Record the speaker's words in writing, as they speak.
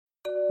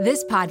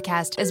This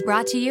podcast is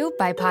brought to you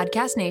by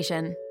Podcast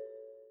Nation.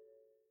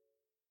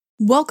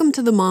 Welcome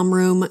to the Mom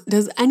Room.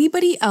 Does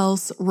anybody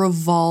else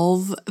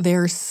revolve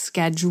their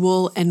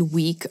schedule and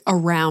week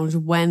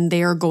around when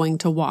they are going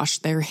to wash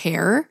their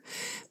hair?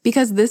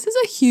 Because this is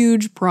a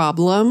huge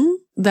problem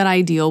that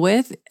I deal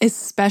with,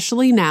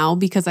 especially now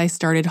because I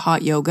started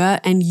hot yoga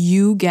and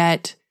you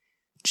get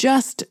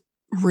just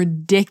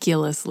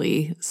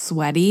ridiculously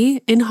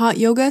sweaty in hot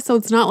yoga. So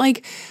it's not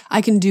like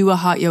I can do a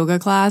hot yoga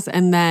class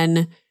and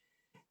then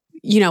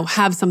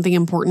have something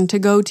important to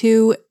go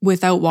to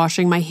without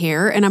washing my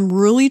hair. And I'm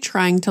really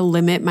trying to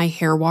limit my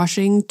hair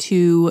washing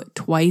to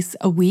twice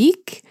a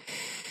week.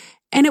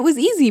 And it was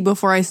easy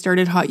before I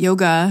started hot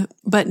yoga,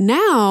 but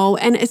now,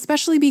 and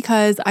especially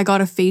because I got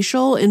a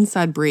facial in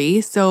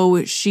Sudbury,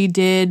 so she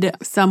did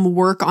some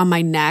work on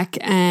my neck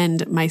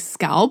and my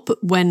scalp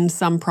when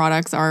some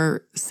products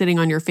are sitting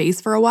on your face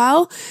for a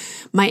while.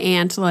 My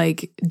aunt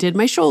did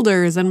my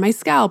shoulders and my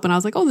scalp, and I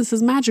was like, oh, this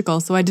is magical.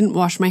 So I didn't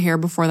wash my hair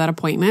before that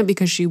appointment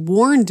because she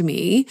warned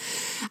me.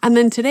 And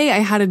then today I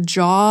had a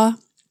jaw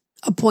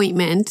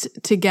appointment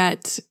to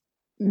get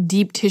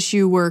deep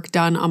tissue work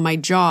done on my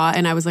jaw.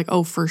 And I was like,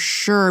 oh, for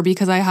sure,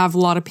 because I have a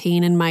lot of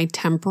pain in my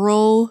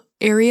temporal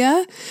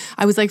area.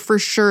 I was like, for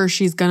sure,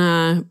 she's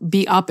gonna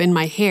be up in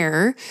my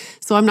hair.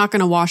 So I'm not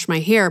gonna wash my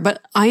hair.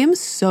 But I am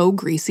so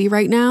greasy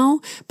right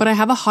now. But I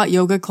have a hot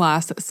yoga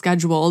class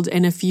scheduled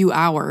in a few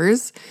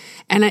hours.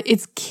 And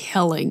it's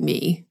killing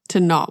me to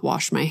not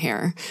wash my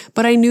hair.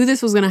 But I knew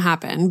this was going to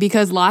happen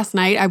because last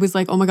night I was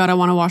like, oh my God, I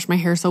want to wash my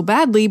hair so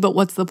badly. But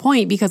what's the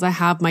point? Because I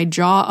have my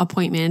jaw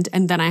appointment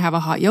and then I have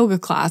a hot yoga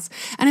class.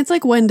 And it's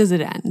like, when does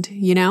it end?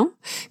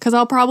 Because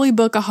I'll probably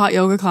book a hot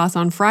yoga class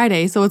on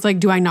Friday. So it's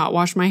like, do I not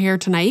wash my hair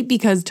tonight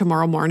because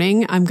tomorrow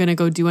morning I'm going to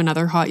go do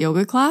another hot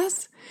yoga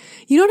class?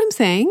 You know what I'm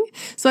saying?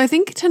 So I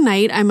think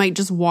tonight I might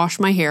just wash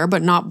my hair,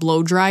 but not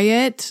blow dry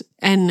it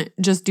and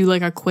just do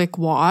a quick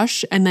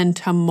wash. And then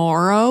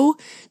tomorrow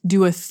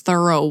do a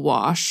thorough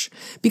wash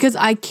because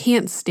I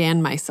can't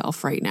stand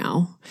myself right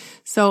now.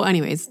 So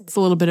anyways, it's a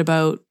little bit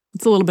about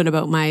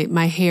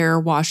my hair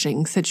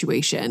washing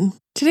situation.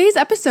 Today's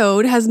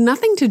episode has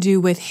nothing to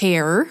do with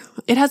hair.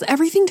 It has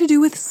everything to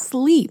do with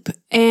sleep.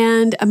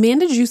 And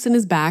Amanda Jewson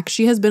is back.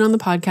 She has been on the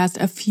podcast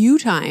a few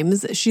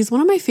times. She's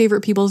one of my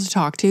favorite people to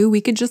talk to. We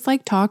could just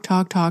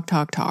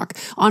talk.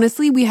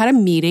 Honestly, we had a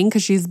meeting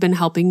because she's been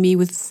helping me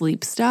with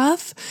sleep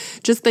stuff,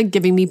 just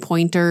giving me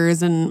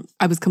pointers. And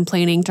I was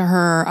complaining to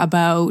her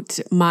about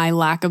my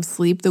lack of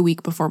sleep the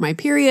week before my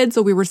period.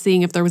 So we were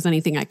seeing if there was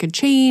anything I could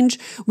change.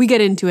 We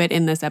get into it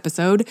in this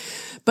episode.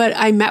 But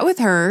I met with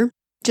her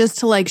just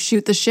to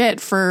shoot the shit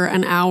for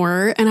an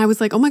hour. And I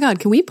was like, oh my God,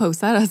 can we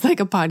post that as a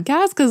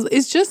podcast? Because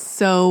it's just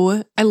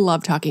I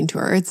love talking to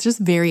her. It's just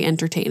very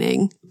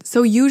entertaining.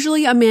 So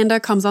usually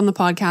Amanda comes on the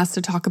podcast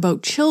to talk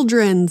about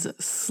children's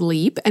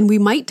sleep. And we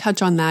might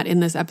touch on that in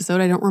this episode.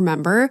 I don't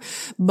remember.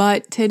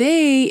 But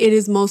today it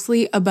is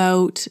mostly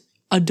about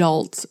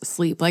adults'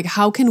 sleep.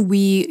 How can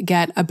we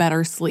get a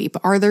better sleep?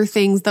 Are there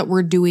things that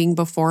we're doing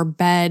before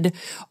bed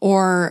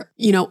or,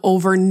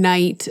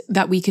 overnight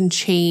that we can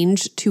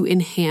change to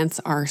enhance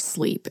our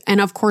sleep? And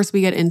of course,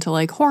 we get into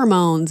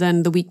hormones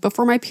and the week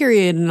before my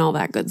period and all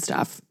that good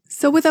stuff.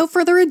 So without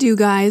further ado,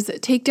 guys,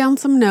 take down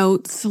some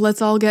notes.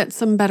 Let's all get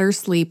some better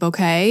sleep,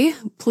 okay?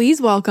 Please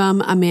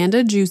welcome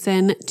Amanda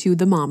Jewson to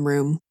the Mom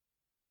Room.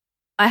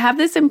 I have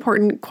this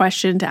important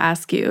question to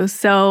ask you.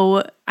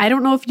 So I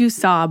don't know if you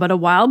saw, but a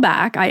while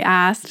back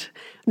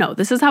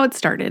this is how it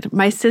started.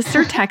 My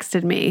sister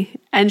texted me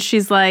and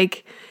she's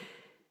like,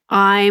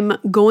 I'm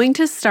going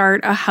to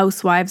start a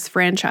Housewives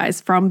franchise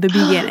from the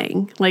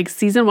beginning,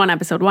 season 1,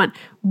 episode 1.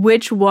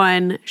 Which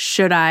one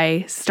should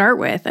I start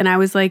with? And I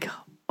was like,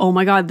 oh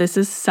my God, this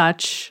is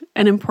such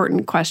an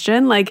important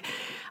question. I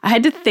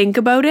had to think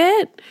about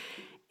it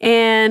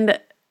and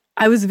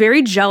I was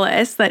very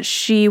jealous that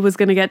she was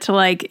going to get to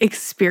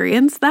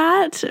experience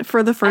that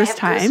for the first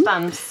time.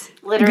 Goosebumps,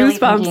 literally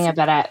thinking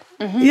about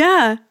it. Mm-hmm.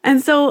 Yeah.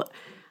 And so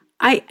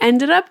I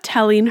ended up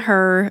telling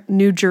her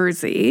New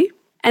Jersey.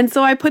 And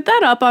so I put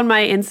that up on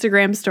my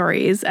Instagram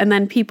stories and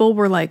then people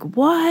were like,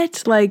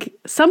 what?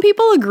 Some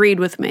people agreed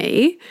with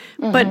me,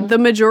 but the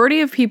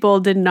majority of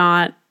people did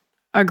not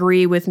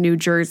agree with New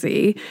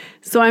Jersey.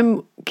 So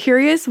I'm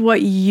curious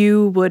what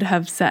you would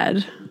have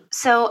said.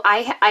 So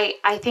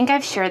I think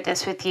I've shared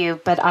this with you,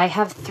 but I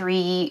have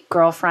 3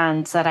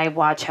 girlfriends that I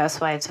watch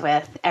Housewives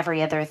with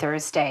every other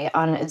Thursday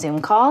on a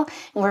Zoom call.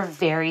 And we're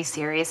very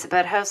serious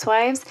about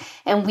Housewives.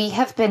 And we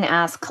have been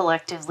asked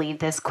collectively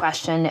this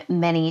question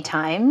many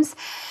times.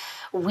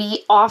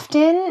 We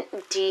often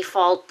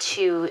default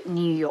to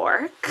New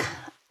York.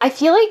 I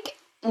feel like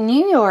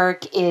New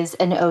York is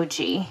an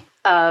OG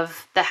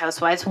of the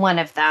Housewives, one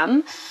of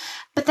them.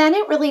 But then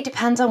it really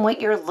depends on what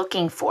you're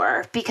looking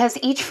for because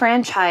each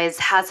franchise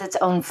has its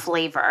own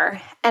flavor.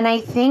 And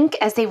I think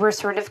as they were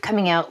sort of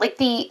coming out,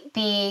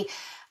 the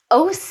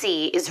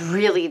OC is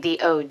really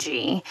the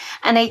OG.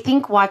 And I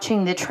think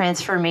watching the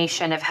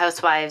transformation of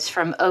Housewives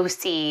from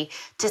OC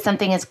to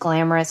something as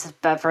glamorous as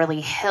Beverly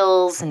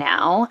Hills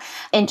now,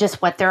 and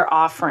just what they're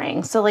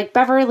offering. So like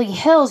Beverly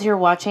Hills, you're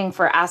watching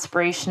for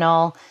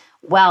aspirational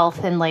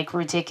wealth and like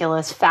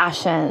ridiculous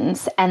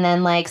fashions. And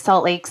then like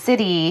Salt Lake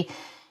City,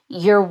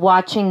 you're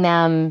watching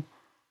them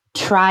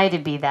try to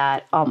be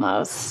that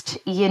almost.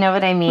 You know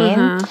what I mean?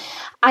 Mm-hmm.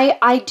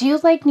 I do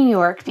like New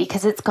York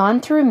because it's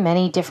gone through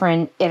many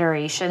different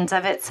iterations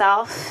of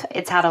itself.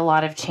 It's had a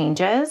lot of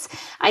changes.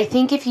 I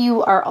think if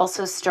you are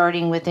also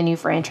starting with a new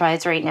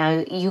franchise right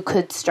now, you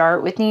could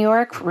start with New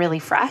York really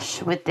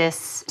fresh with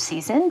this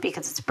season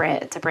because it's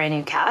a brand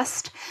new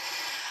cast.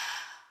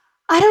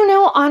 I don't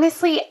know.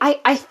 Honestly,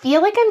 I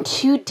feel like I'm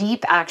too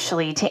deep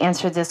actually to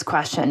answer this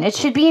question. It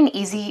should be an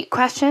easy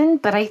question,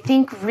 but I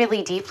think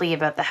really deeply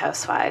about the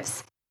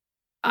Housewives.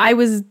 I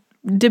was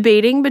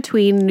debating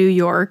between New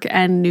York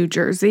and New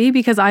Jersey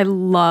because I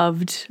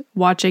loved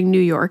watching New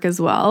York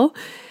as well.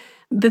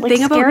 The Like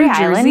thing about Scary New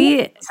Jersey,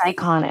 Island, it's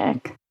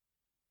iconic.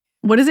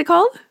 What is it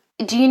called?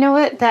 Do you know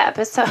what the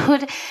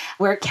episode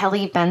where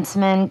Kelly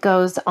Benjamin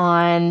goes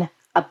on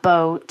a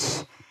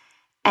boat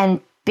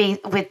and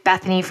with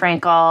Bethany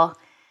Frankel?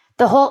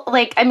 The whole,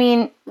 like, I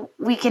mean,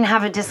 we can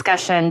have a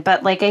discussion,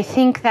 but like, I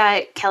think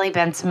that Kelly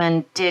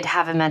Benjamin did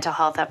have a mental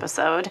health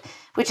episode,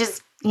 which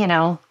is, you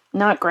know,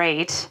 not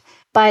great.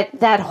 But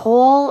that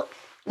whole,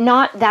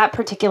 not that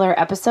particular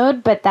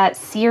episode, but that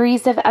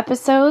series of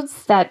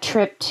episodes, that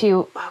trip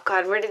to, oh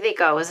God, where did they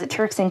go? Was it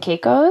Turks and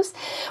Caicos?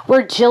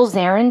 Where Jill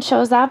Zarin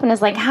shows up and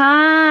is like,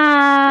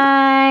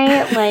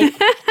 hi. Like,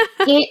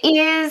 it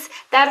is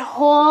that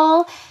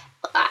whole,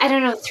 I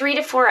don't know, 3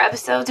 to 4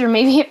 episodes, or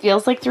maybe it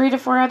feels like 3 to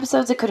 4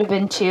 episodes. It could have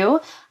been 2.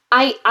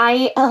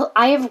 I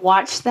have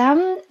watched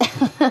them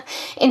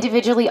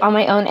individually on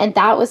my own, and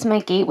that was my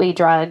gateway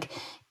drug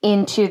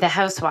into the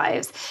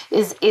Housewives,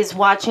 is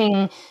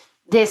watching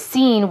this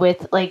scene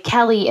with like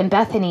Kelly and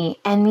Bethany,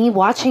 and me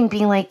watching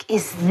being like,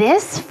 is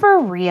this for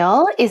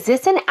real? Is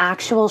this an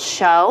actual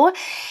show?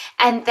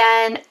 And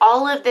then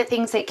all of the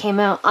things that came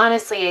out,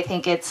 honestly, I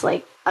think it's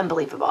like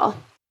unbelievable.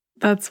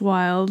 That's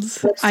wild.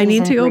 I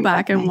need to go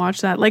back and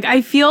watch that. Like,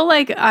 I feel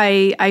like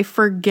I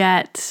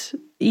forget,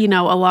 you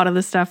know, a lot of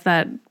the stuff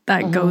that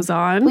goes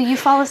on. Well, you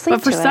fall asleep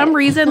But for some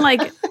reason,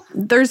 like,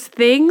 there's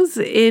things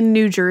in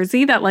New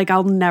Jersey that, like,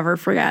 I'll never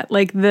forget.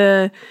 Like,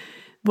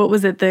 what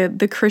was it?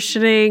 The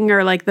christening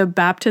or, like, the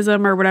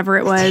baptism or whatever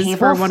it was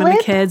for one of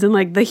the kids. And,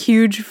 like, the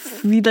huge,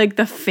 like,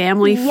 the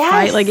family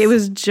fight. Like, it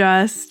was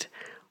just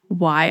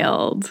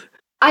wild.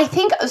 I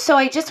think, so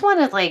I just want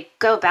to like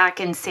go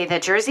back and say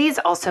that Jersey is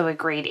also a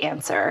great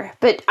answer,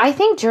 but I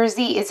think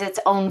Jersey is its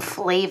own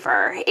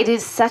flavor. It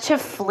is such a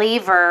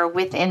flavor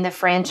within the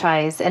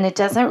franchise, and it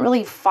doesn't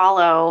really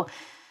follow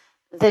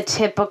the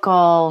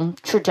typical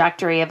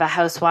trajectory of a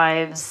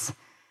Housewives,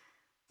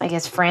 I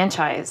guess,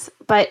 franchise.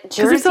 But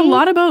Jersey, it's a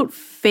lot about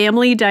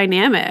family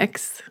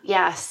dynamics.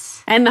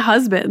 Yes. And the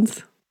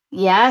husbands.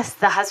 Yes,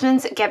 the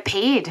husbands get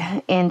paid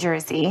in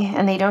Jersey,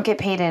 and they don't get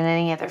paid in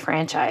any other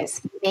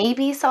franchise.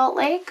 Maybe Salt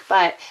Lake,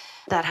 but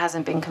that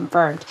hasn't been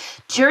confirmed.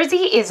 Jersey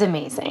is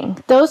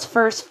amazing. Those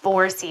first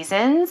 4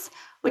 seasons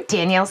with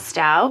Danielle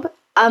Staub,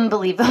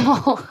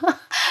 unbelievable.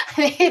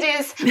 It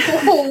is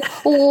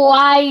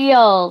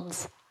wild.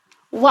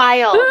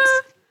 Wild.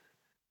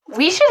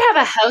 We should have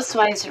a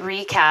Housewives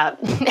recap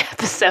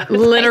episode.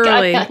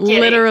 Literally.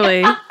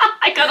 Literally.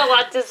 I got a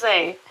lot to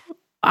say.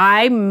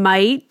 I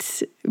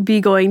might be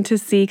going to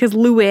see, because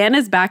Luann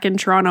is back in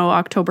Toronto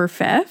October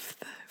 5th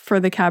for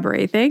the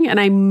cabaret thing, and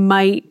I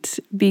might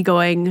be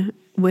going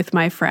with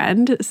my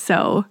friend.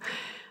 So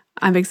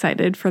I'm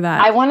excited for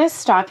that. I want to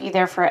stop you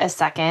there for a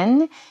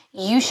second.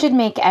 You should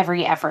make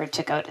every effort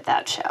to go to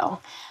that show.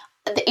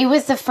 It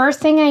was the first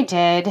thing I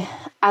did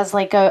as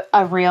like a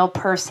real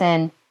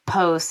person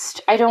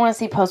post. I don't want to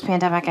say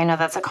post-pandemic. I know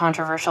that's a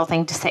controversial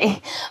thing to say,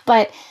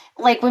 but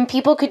like when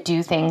people could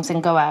do things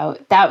and go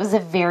out, that was the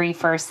very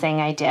first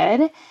thing I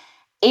did.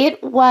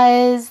 It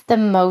was the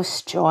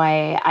most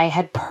joy I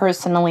had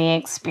personally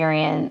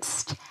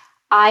experienced.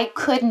 I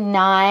could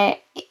not,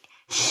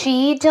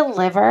 she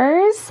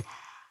delivers.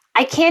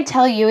 I can't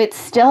tell you, it's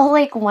still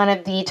like one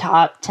of the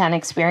top 10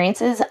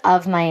 experiences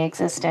of my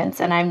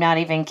existence. And I'm not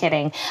even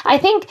kidding. I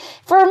think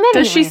for many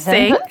reasons. Does she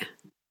sing?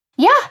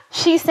 Yeah,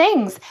 she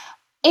sings.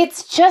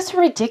 It's just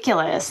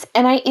ridiculous.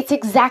 And it's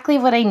exactly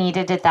what I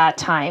needed at that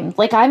time.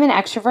 Like, I'm an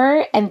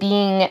extrovert, and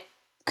being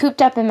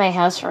cooped up in my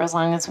house for as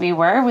long as we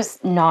were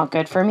was not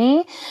good for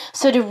me.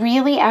 So to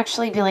really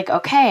actually be like,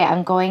 okay,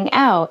 I'm going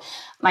out.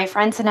 My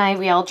friends and I,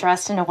 we all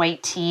dressed in a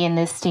white tee and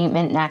this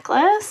statement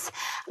necklace.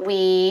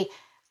 We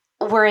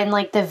were in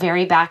like the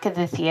very back of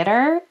the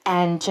theater,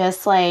 and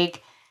just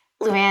like,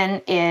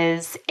 Luann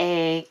is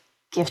a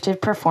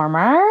gifted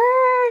performer,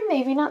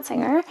 maybe not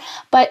singer,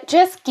 but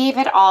just gave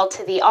it all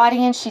to the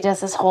audience. She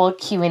does this whole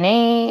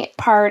Q&A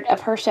part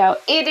of her show.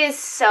 It is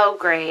so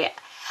great.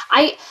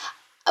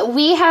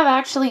 We have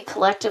actually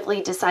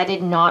collectively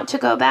decided not to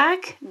go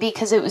back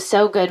because it was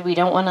so good. We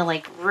don't want to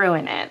like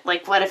ruin it.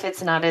 Like, what if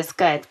it's not as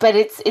good? But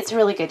it's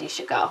really good. You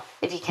should go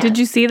if you can. Did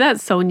you see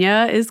that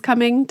Sonia is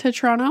coming to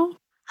Toronto?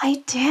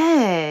 I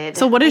did.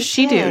 So what does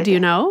she do? Do you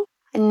know?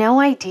 No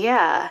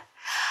idea.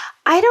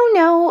 I don't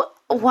know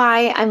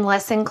why I'm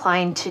less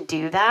inclined to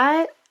do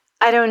that.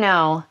 I don't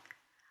know.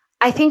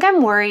 I think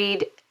I'm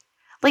worried.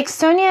 Like,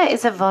 Sonia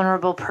is a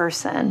vulnerable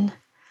person.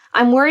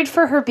 I'm worried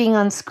for her being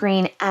on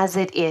screen as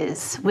it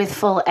is with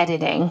full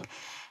editing.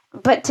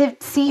 But to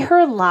see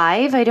her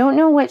live, I don't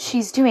know what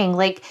she's doing.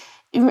 Like,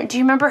 do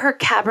you remember her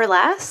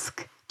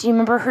cabrelesque? Do you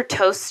remember her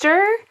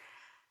toaster?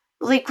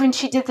 Like when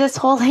she did this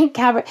whole like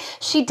cabaret,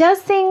 she does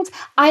things.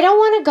 I don't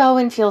want to go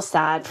and feel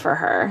sad for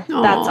her.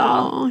 That's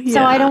all. Yeah.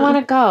 So I don't want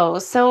to go.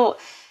 So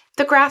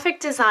the graphic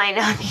design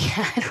on the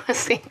ad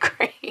wasn't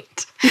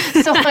great.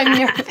 So I'm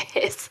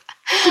nervous.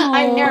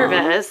 I'm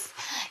nervous.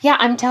 Yeah,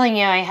 I'm telling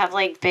you, I have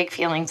like big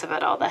feelings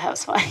about all the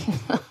housewives.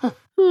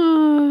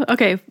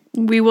 Okay,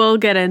 we will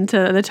get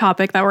into the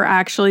topic that we're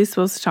actually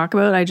supposed to talk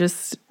about.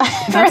 That's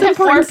the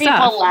 4 stuff.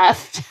 people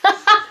left.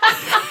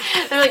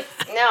 They're like,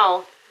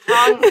 no.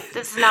 Wrong. This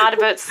is not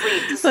about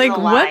sleep. This like, is a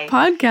lie. what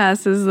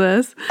podcast is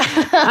this?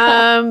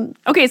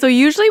 Okay, so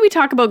usually we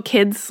talk about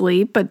kids'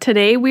 sleep, but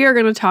today we are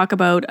going to talk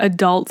about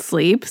adult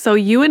sleep. So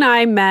you and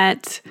I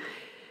met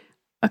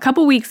a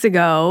couple weeks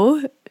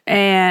ago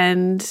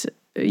and,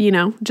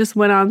 just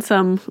went on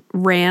some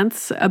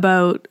rants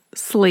about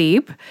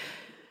sleep.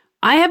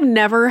 I have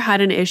never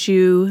had an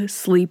issue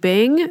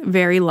sleeping,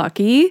 very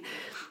lucky.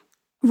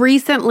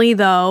 Recently,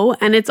 though,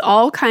 and it's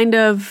all kind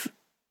of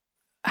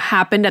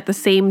happened at the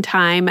same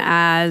time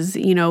as,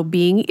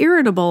 being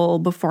irritable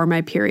before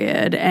my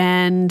period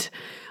and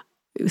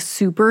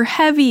super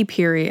heavy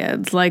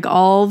periods, like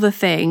all the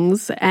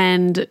things.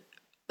 And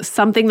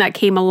something that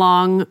came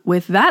along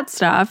with that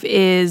stuff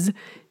is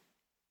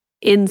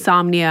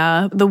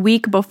insomnia the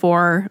week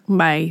before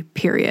my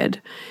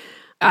period.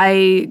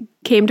 I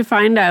came to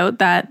find out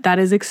that that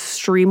is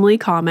extremely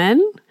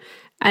common,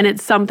 and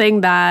it's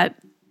something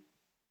that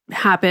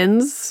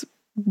happens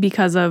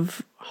because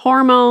of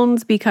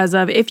hormones, because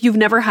of if you've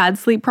never had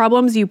sleep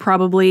problems, you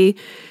probably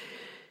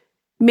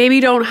maybe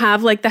don't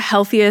have like the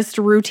healthiest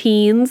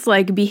routines,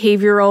 like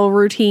behavioral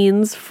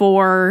routines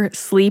for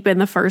sleep in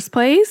the first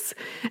place.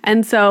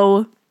 And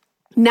so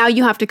now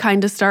you have to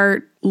kind of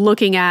start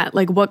looking at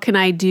like, what can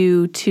I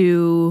do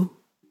to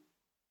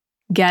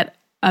get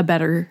a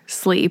better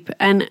sleep?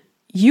 And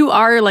you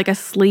are like a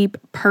sleep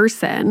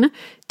person.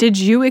 Did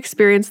you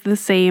experience the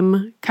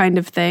same kind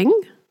of thing?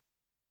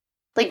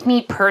 Like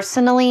me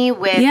personally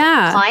with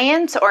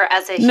clients or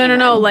as a human?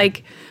 No.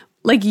 Like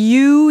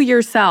you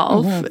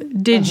yourself,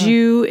 did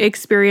you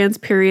experience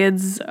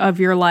periods of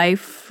your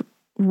life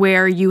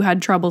where you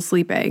had trouble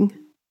sleeping?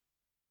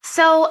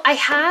 So I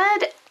had,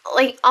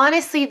 like,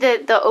 honestly,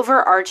 the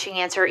overarching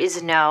answer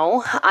is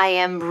no. I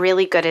am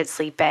really good at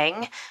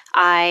sleeping.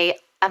 I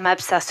am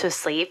obsessed with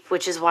sleep,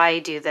 which is why I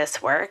do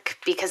this work,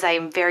 because I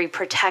am very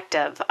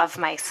protective of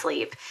my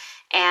sleep.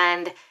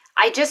 And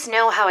I just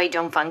know how I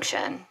don't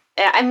function.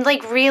 I'm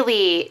like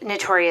really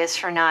notorious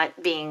for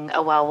not being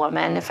a well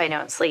woman if I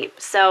don't sleep.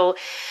 So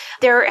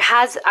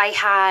I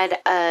had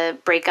a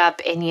breakup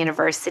in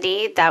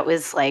university that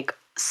was like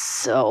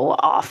so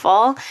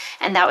awful.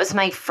 And that was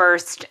my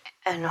first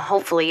and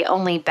hopefully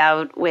only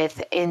bout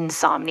with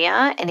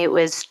insomnia. And it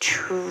was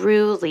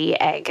truly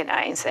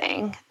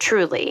agonizing,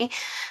 truly.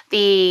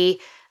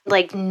 The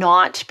like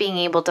not being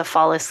able to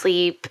fall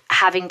asleep,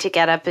 having to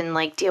get up and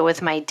like deal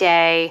with my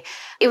day.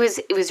 It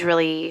was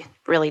really,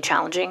 really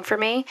challenging for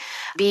me.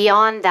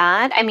 Beyond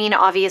that, I mean,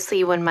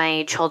 obviously when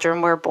my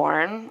children were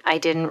born, I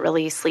didn't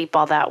really sleep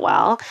all that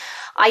well.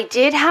 I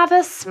did have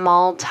a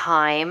small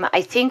time.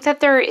 I think that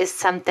there is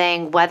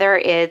something, whether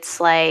it's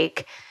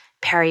like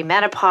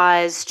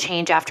perimenopause,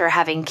 change after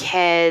having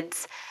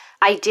kids.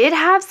 I did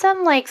have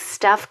some like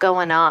stuff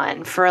going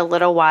on for a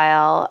little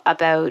while,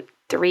 about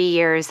 3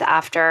 years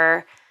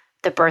after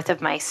the birth of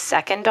my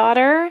second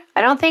daughter.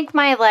 I don't think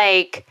my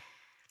like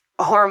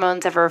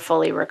hormones ever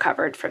fully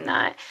recovered from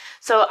that.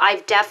 So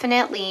I've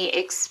definitely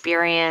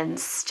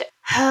experienced,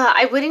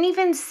 I wouldn't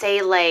even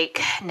say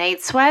like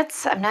night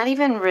sweats. I'm not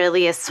even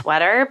really a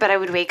sweater, but I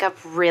would wake up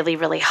really,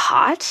 really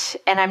hot.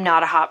 And I'm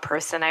not a hot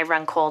person. I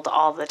run cold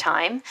all the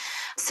time.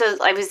 So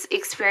I was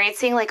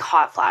experiencing like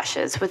hot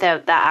flashes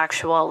without the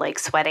actual like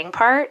sweating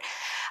part.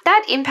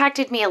 That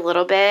impacted me a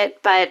little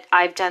bit, but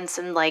I've done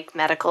some like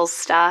medical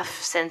stuff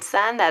since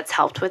then that's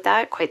helped with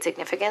that quite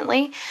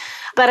significantly.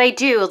 But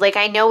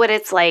I know what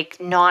it's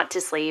like not to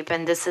sleep,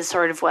 and this is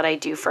sort of what I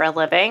do for a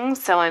living,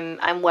 so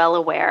I'm well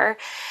aware.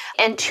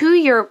 And to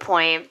your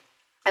point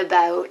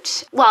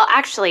about, well,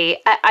 actually,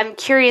 I'm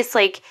curious,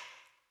 like,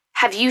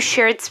 have you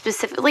shared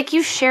like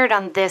you shared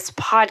on this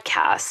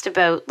podcast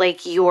about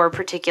like your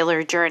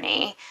particular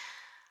journey?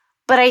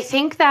 But I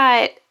think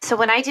that, so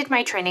when I did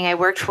my training, I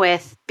worked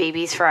with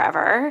Babies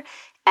Forever.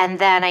 And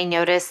then I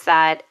noticed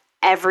that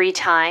every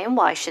time,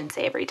 well, I shouldn't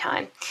say every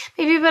time,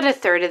 maybe about a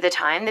third of the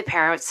time, the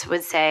parents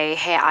would say,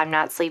 hey, I'm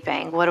not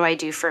sleeping. What do I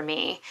do for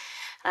me?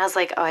 And I was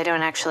like, oh, I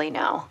don't actually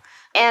know.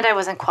 And I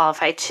wasn't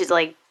qualified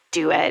to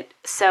do it.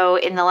 So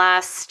in the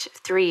last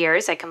 3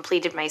 years, I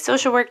completed my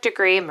social work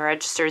degree. I'm a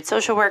registered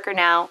social worker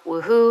now.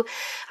 Woohoo.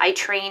 I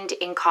trained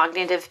in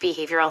cognitive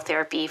behavioral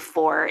therapy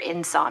for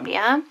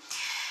insomnia.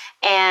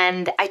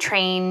 And I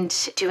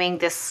trained doing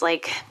this,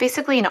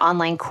 basically an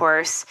online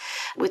course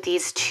with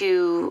these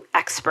two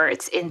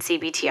experts in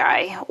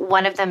CBTI.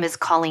 One of them is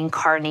Colleen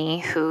Carney,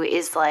 who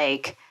is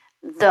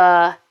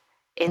the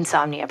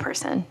insomnia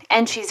person.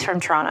 And she's from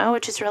Toronto,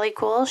 which is really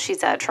cool.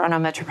 She's at Toronto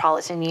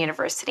Metropolitan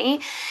University.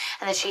 And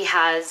then she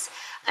has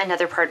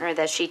another partner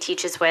that she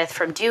teaches with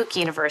from Duke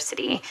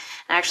University. And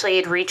actually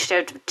had reached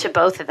out to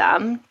both of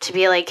them to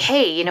be like,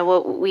 hey,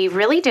 what we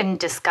really didn't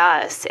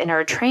discuss in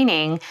our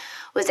training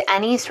was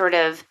any sort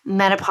of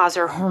menopause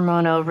or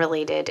hormonal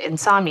related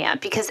insomnia.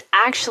 Because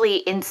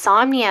actually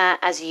insomnia,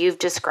 as you've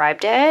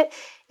described it,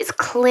 is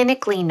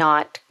clinically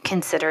not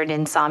considered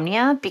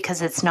insomnia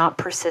because it's not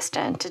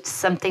persistent. It's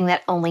something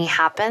that only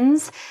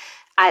happens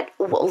at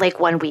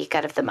 1 week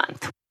out of the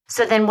month.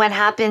 So then what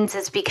happens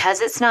is,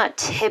 because it's not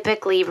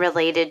typically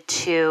related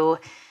to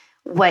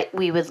what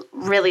we would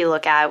really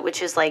look at,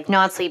 which is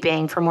not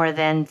sleeping for more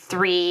than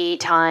 3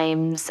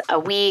 times a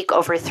week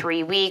over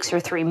 3 weeks or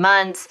 3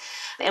 months.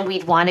 And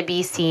we'd want to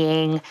be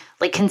seeing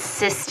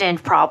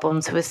consistent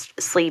problems with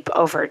sleep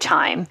over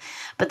time.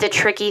 But the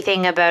tricky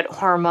thing about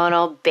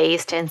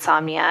hormonal-based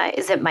insomnia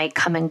is it might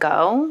come and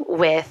go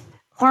with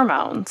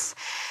hormones.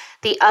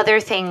 The other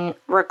thing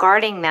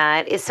regarding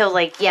that is,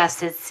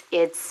 yes,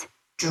 it's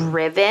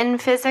driven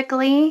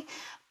physically,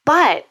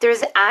 but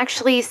there's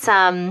actually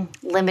some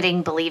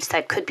limiting beliefs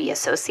that could be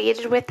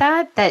associated with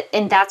that,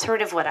 and that's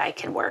sort of what I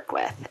can work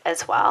with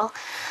as well.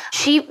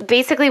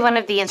 One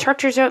of the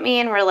instructors wrote me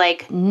and were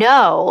like,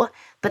 no,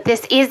 but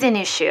this is an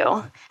issue.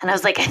 And I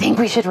was like, I think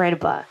we should write a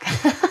book.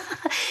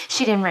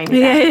 She didn't write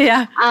me that.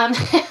 Yeah.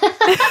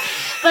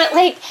 But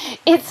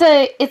it's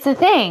a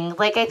thing.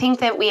 I think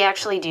that we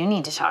actually do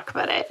need to talk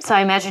about it. So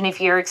I imagine if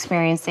you're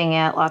experiencing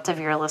it, lots of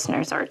your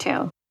listeners are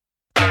too.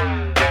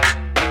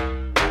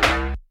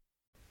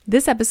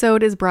 This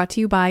episode is brought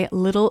to you by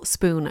Little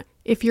Spoon.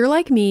 If you're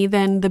like me,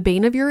 then the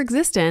bane of your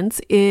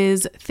existence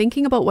is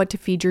thinking about what to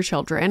feed your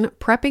children,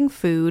 prepping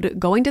food,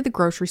 going to the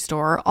grocery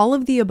store, all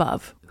of the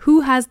above.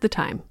 Who has the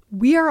time?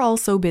 We are all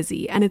so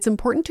busy, and it's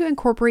important to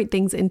incorporate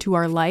things into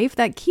our life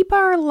that keep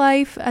our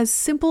life as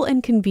simple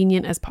and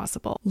convenient as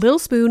possible. Little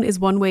Spoon is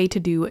one way to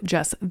do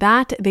just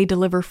that. They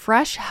deliver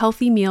fresh,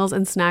 healthy meals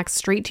and snacks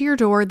straight to your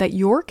door that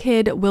your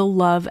kid will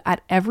love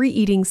at every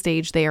eating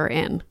stage they are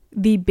in.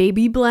 The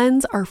baby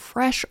blends are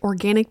fresh,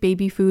 organic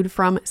baby food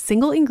from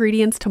single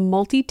ingredients to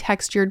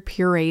multi-textured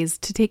purees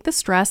to take the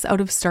stress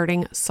out of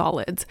starting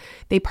solids.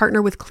 They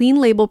partner with Clean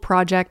Label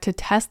Project to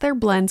test their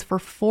blends for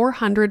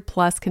 400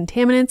 plus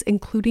contaminants,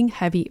 including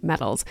heavy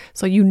metals,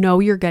 so you know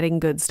you're getting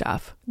good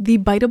stuff. The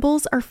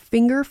Biteables are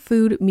finger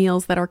food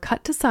meals that are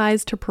cut to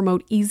size to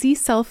promote easy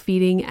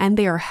self-feeding, and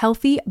they are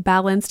healthy,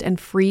 balanced, and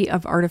free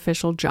of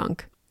artificial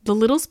junk. The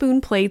Little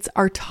Spoon plates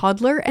are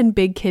toddler and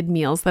big kid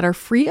meals that are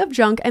free of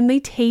junk, and they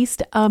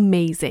taste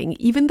amazing.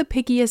 Even the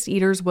pickiest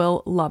eaters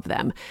will love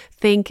them.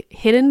 Think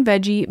hidden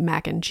veggie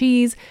mac and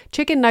cheese,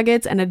 chicken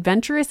nuggets, and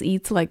adventurous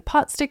eats like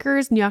pot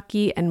stickers,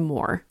 gnocchi, and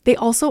more. They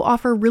also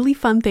offer really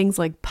fun things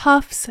like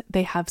puffs.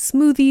 They have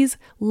smoothies,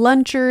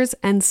 lunchers,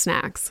 and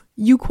snacks.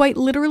 You quite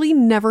literally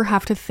never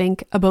have to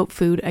think about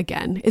food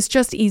again. It's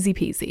just easy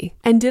peasy.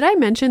 And did I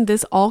mention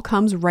this all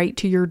comes right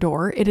to your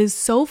door? It is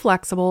so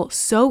flexible,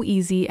 so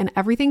easy, and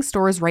everything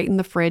stores right in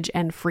the fridge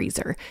and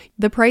freezer.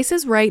 The price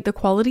is right, the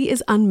quality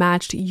is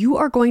unmatched. You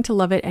are going to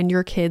love it, and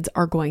your kids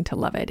are going to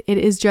love it. It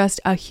is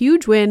just a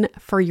huge win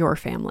for your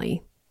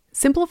family.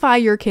 Simplify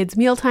your kids'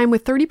 mealtime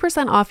with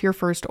 30% off your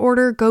first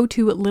order. Go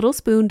to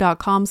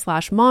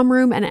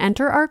littlespoon.com/momroom and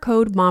enter our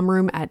code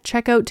momroom at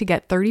checkout to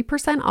get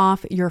 30%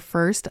 off your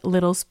first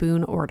Little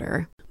Spoon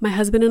order. My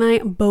husband and I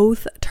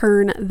both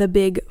turn the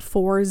big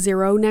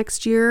 40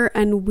 next year,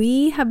 and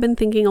we have been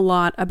thinking a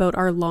lot about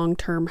our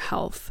long-term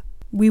health.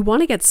 We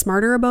want to get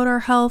smarter about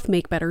our health,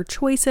 make better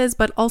choices,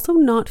 but also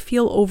not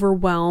feel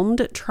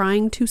overwhelmed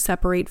trying to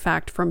separate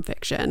fact from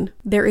fiction.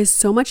 There is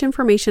so much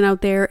information out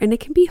there, and it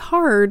can be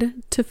hard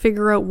to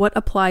figure out what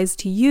applies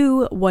to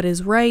you, what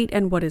is right,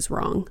 and what is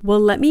wrong. Well,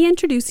 let me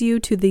introduce you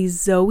to the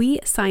Zoe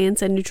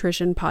Science and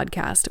Nutrition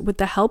podcast. With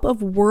the help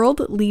of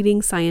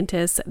world-leading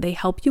scientists, they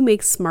help you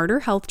make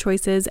smarter health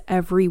choices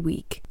every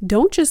week.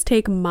 Don't just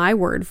take my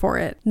word for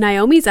it.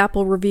 Naomi's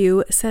Apple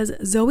review says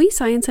Zoe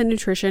Science and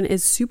Nutrition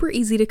is super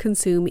easy to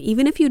consume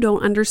even if you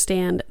don't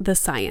understand the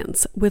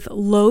science, with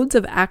loads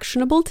of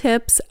actionable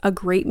tips, a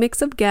great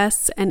mix of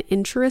guests, and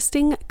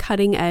interesting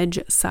cutting-edge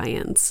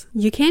science.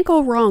 You can't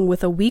go wrong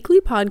with a weekly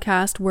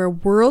podcast where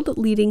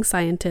world-leading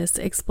scientists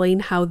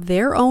explain how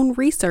their own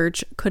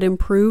research could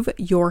improve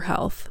your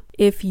health.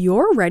 If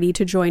you're ready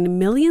to join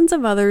millions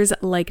of others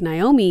like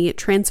Naomi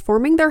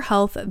transforming their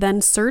health,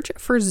 then search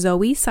for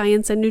Zoe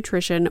Science and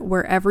Nutrition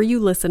wherever you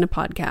listen to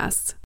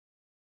podcasts.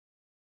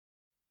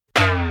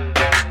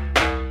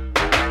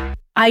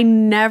 I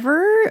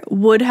never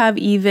would have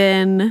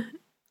even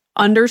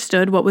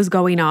understood what was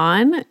going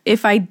on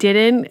if I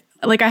didn't,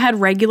 like I had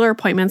regular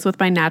appointments with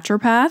my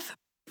naturopath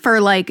for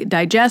like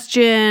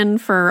digestion,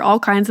 for all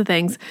kinds of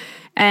things.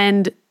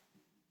 And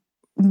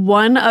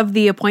one of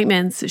the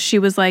appointments, she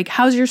was like,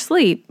 how's your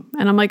sleep?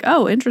 And I'm like,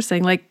 oh,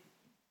 interesting. Like,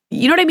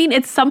 you know what I mean?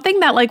 It's something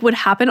that like would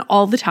happen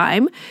all the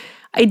time.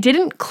 I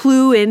didn't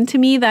clue into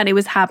me that it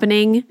was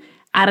happening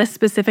at a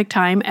specific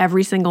time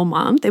every single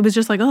month. It was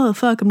just like, oh,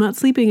 fuck, I'm not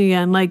sleeping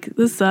again. Like,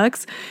 this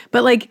sucks.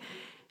 But like,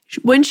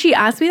 when she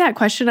asked me that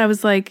question, I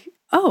was like,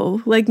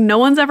 oh, like no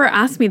one's ever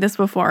asked me this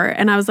before.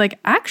 And I was like,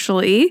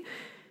 actually,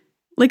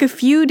 like a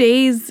few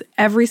days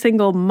every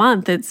single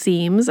month, it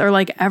seems, or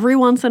like every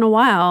once in a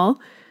while,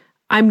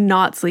 I'm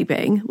not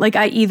sleeping. Like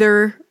I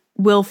either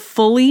will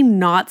fully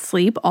not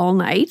sleep all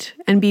night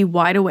and be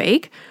wide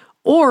awake,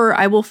 or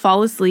I will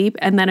fall asleep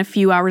and then a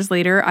few hours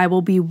later, I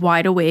will be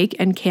wide awake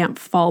and can't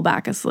fall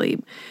back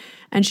asleep.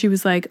 And she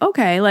was like,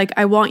 okay, like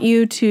I want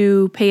you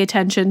to pay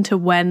attention to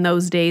when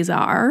those days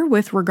are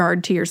with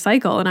regard to your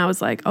cycle. And I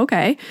was like,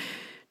 okay,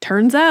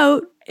 turns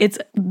out it's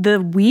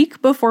the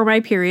week before my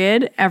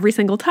period every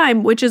single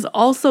time, which is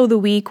also the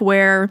week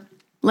where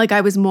like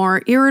I was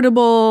more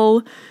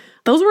irritable.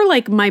 Those were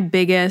like my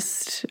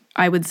biggest,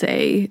 I would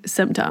say,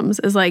 symptoms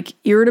is like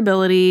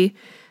irritability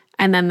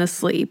and then the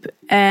sleep.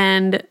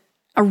 And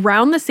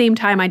around the same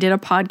time, I did a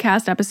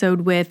podcast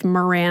episode with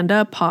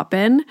Miranda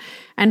Poppin,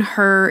 and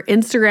her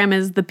Instagram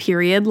is The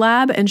Period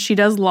Lab, and she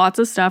does lots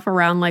of stuff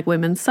around like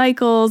women's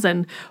cycles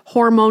and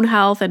hormone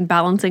health and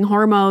balancing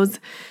hormones.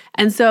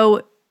 And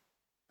so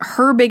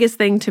her biggest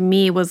thing to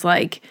me was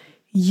like,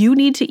 you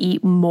need to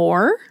eat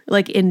more,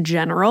 like in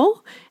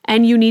general,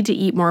 and you need to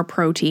eat more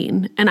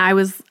protein. And I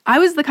was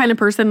the kind of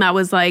person that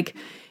was like,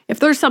 if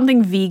there's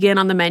something vegan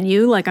on the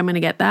menu, like I'm going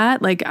to get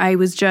that. Like I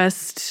was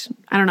just,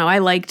 I don't know, I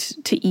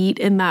liked to eat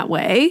in that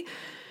way.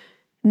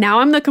 Now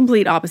I'm the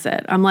complete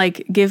opposite. I'm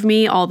like, give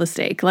me all the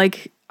steak.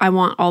 Like I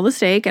want all the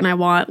steak and I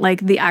want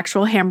like the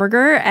actual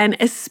hamburger, and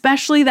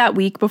especially that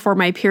week before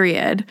my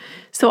period.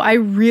 So I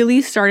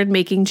really started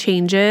making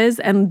changes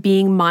and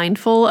being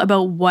mindful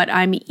about what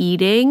I'm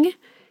eating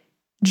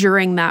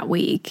during that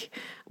week,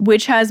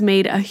 which has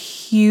made a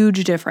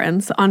huge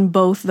difference on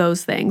both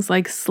those things,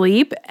 like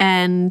sleep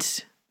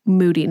and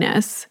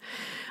moodiness.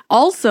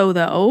 Also,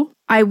 though,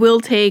 I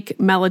will take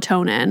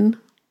melatonin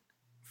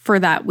for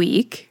that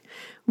week,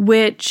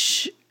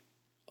 which,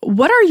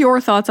 what are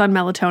your thoughts on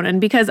melatonin?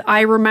 Because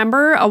I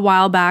remember a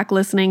while back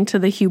listening to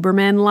the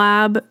Huberman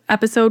Lab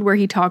episode where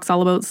he talks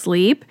all about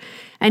sleep,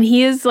 and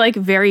he is like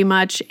very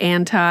much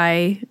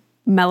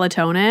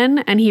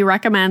anti-melatonin, and he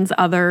recommends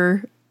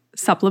other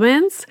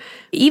supplements,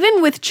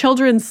 even with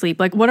children's sleep.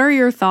 Like, what are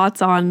your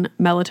thoughts on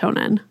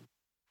melatonin?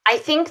 I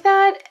think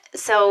that,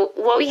 so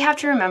what we have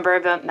to remember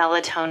about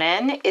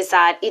melatonin is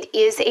that it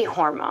is a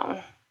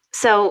hormone.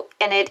 So,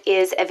 and it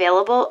is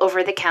available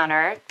over the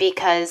counter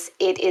because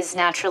it is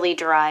naturally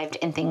derived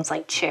in things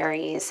like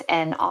cherries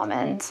and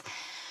almonds.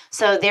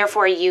 So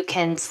therefore you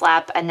can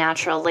slap a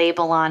natural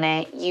label on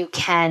it, you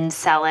can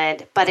sell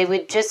it, but it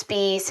would just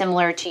be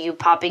similar to you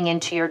popping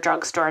into your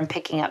drugstore and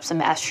picking up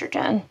some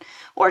estrogen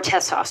or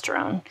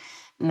testosterone.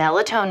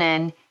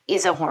 Melatonin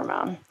is a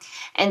hormone.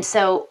 And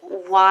so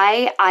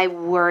why I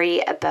worry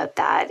about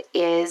that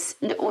is,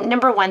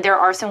 number one, there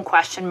are some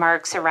question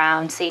marks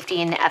around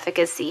safety and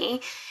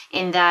efficacy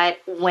in that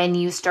when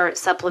you start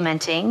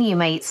supplementing, you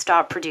might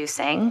stop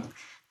producing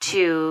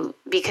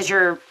because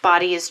your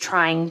body is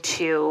trying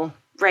to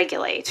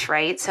regulate,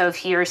 right? So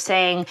if you're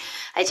saying,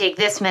 I take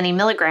this many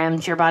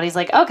milligrams, your body's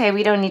like, okay,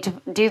 we don't need to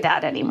do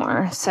that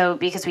anymore. So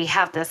because we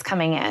have this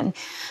coming in.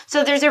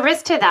 So there's a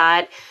risk to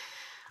that.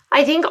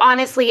 I think,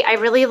 honestly, I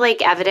really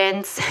like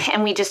evidence,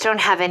 and we just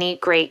don't have any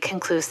great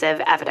conclusive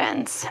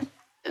evidence.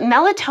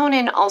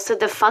 Melatonin, also,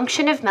 the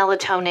function of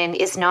melatonin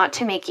is not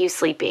to make you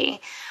sleepy.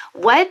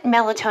 What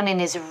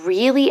melatonin is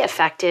really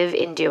effective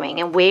in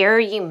doing, and where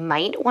you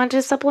might want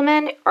to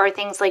supplement, are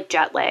things like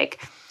jet lag.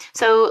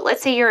 So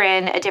let's say you're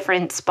in a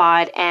different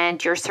spot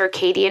and your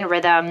circadian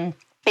rhythm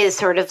is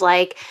sort of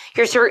like,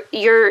 your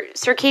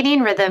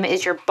circadian rhythm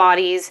is your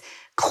body's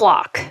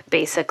clock,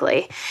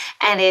 basically.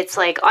 And it's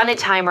like on a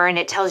timer, and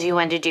it tells you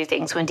when to do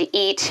things, when to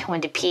eat, when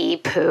to pee,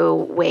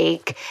 poo,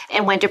 wake,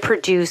 and when to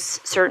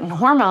produce certain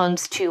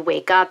hormones to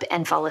wake up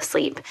and fall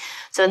asleep.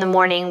 So in the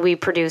morning, we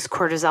produce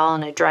cortisol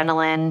and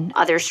adrenaline,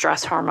 other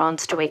stress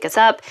hormones to wake us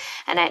up.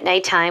 And at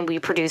nighttime, we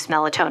produce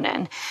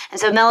melatonin. And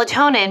so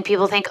melatonin,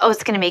 people think, oh,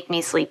 it's going to make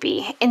me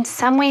sleepy. In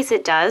some ways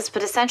it does,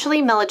 but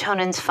essentially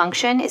melatonin's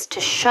function is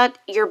to shut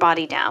your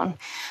body down.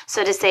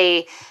 So to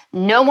say,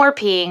 no more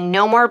peeing,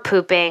 no more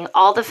pooping,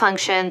 all the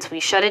functions,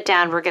 we shut it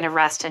down, we're going to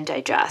rest and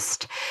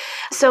digest.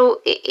 So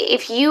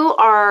if you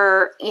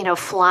are,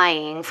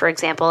 flying, for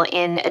example,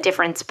 in a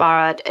different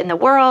spot in the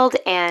world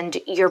and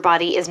your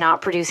body is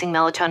not producing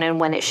melatonin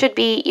when it should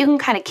be, you can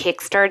kind of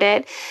kickstart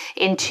it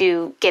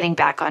into getting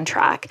back on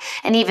track.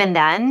 And even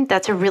then,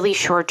 that's a really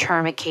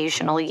short-term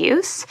occasional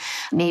use.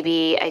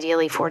 Maybe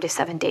ideally 4 to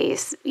 7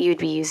 days, you'd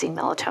be using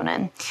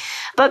melatonin.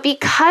 But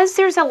because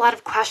there's a lot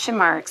of question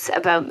marks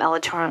about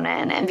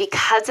melatonin, and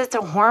because it's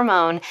a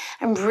hormone,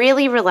 I'm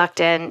really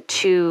reluctant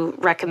to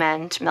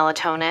recommend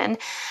melatonin,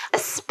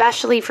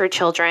 especially for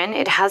children.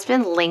 It has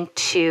been linked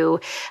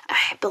to,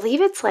 I believe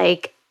it's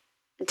like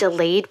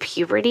delayed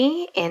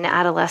puberty in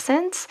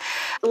adolescence.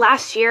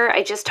 Last year,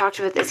 I just talked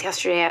about this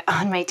yesterday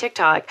on my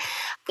TikTok.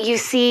 You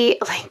see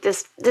like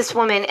this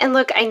woman, and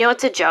look, I know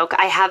it's a joke.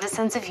 I have a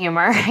sense of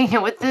humor. I know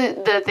what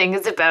the thing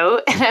is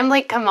about. And I'm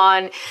like, come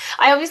on.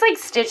 I always like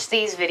stitch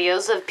these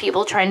videos of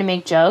people trying to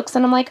make jokes.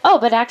 And I'm like, oh,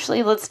 but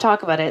actually let's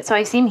talk about it. So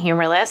I seem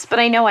humorless, but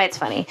I know why it's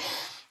funny.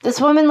 This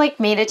woman like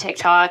made a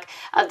TikTok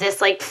of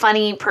this like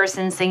funny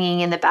person singing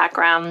in the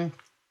background.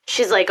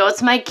 She's like, oh,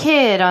 it's my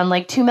kid on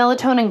like 2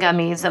 melatonin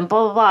gummies and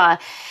blah, blah, blah.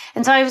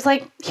 And so I was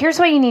like, here's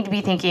why you need to be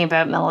thinking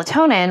about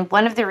melatonin.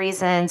 One of the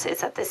reasons is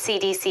that the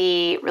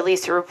CDC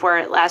released a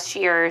report last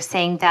year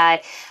saying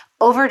that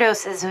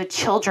overdoses with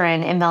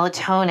children in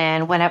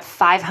melatonin went up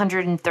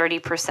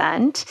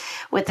 530%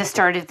 with the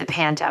start of the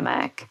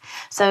pandemic.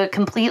 So it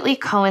completely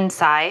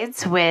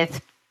coincides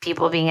with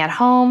people being at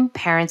home,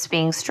 parents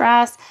being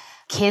stressed,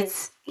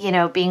 kids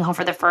being home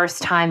for the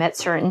first time at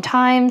certain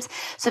times.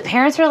 So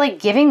parents are like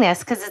giving this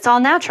because it's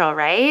all natural,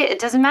 right? It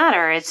doesn't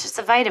matter. It's just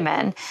a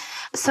vitamin.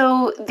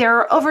 So there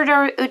are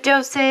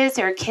overdoses.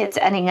 There are kids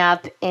ending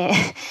up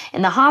in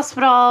the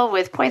hospital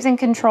with poison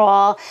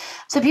control.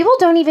 So people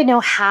don't even know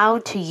how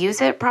to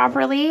use it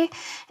properly.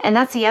 And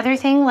that's the other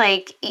thing.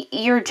 Like,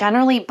 you're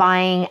generally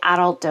buying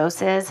adult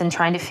doses and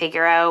trying to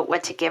figure out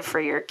what to give for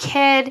your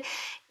kid.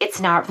 It's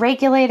not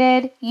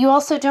regulated. You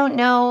also don't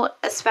know,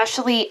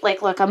 especially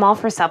like, look, I'm all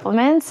for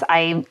supplements.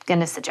 I'm going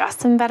to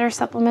suggest some better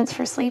supplements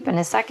for sleep in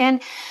a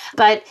second.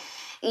 But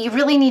you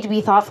really need to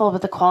be thoughtful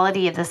about the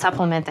quality of the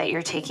supplement that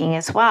you're taking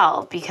as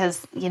well,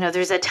 because,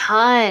 there's a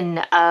ton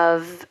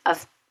of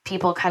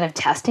people kind of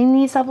testing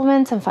these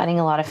supplements and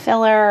finding a lot of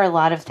filler, a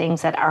lot of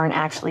things that aren't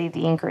actually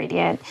the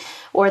ingredient,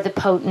 or the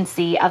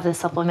potency of the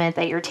supplement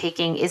that you're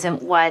taking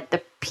isn't what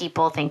the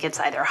people think.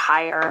 It's either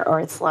higher or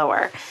it's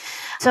lower.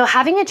 So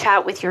having a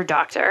chat with your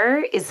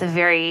doctor is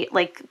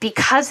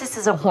because this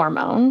is a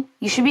hormone,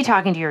 you should be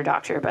talking to your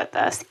doctor about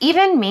this.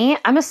 Even me,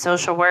 I'm a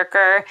social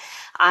worker.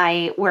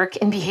 I work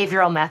in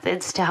behavioral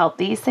methods to help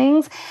these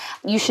things.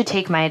 You should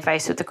take my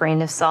advice with a grain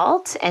of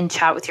salt and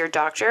chat with your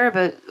doctor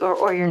about,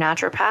 or your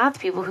naturopath,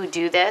 people who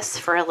do this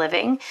for a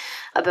living,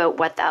 about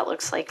what that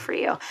looks like for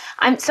you.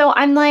 I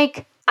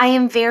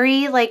am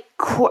very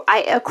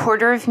a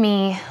quarter of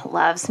me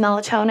loves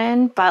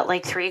melatonin, but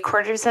like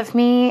 3/4 of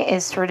me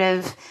is sort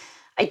of,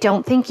 I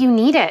don't think you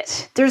need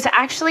it. There's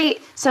actually,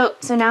 so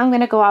now I'm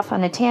going to go off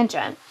on a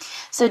tangent.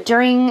 So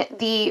during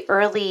the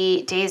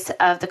early days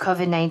of the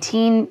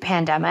COVID-19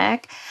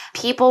 pandemic,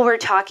 people were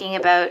talking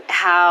about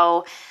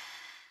how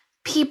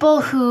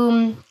people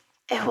who,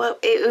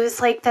 it was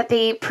like that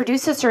they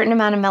produce a certain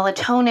amount of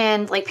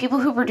melatonin, like people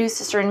who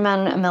produce a certain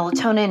amount of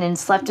melatonin and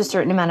slept a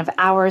certain amount of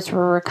hours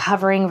were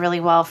recovering really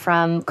well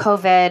from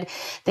COVID.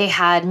 They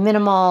had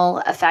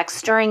minimal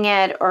effects during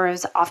it, or it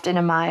was often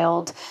a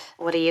mild,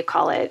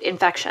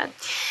 infection.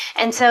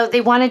 And so they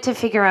wanted to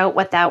figure out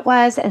what that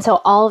was. And so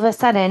all of a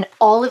sudden,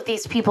 all of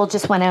these people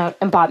just went out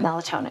and bought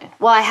melatonin.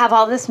 Well, I have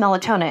all this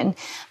melatonin,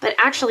 but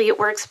actually it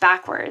works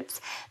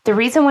backwards. The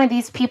reason why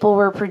these people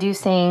were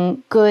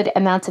producing good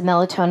amounts of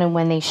melatonin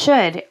when they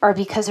should are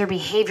because their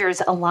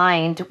behaviors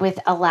aligned with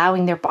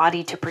allowing their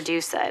body to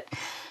produce it.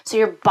 So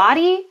your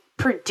body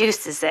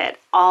produces it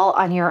all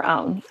on your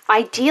own.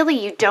 Ideally,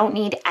 you don't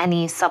need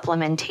any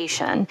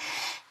supplementation.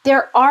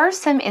 There are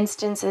some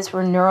instances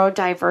where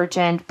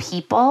neurodivergent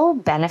people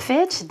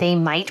benefit. They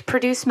might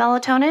produce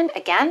melatonin.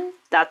 Again,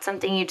 that's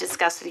something you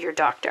discuss with your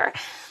doctor.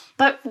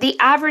 But the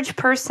average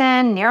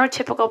person,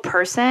 neurotypical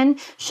person,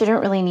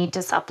 shouldn't really need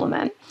to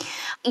supplement.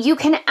 You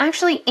can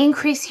actually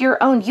increase your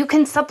own. You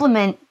can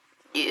supplement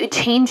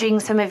changing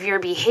some of your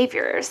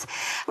behaviors,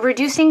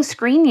 reducing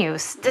screen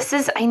use.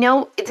 I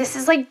know this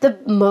is like the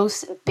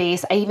most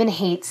base. I even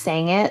hate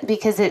saying it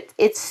because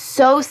it's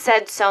so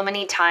said so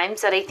many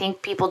times that I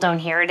think people don't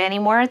hear it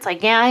anymore. It's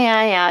like,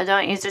 yeah,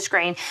 don't use the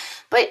screen.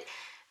 But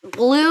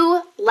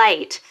blue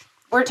light,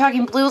 we're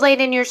talking blue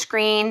light in your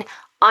screen,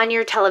 on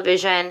your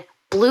television,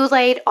 blue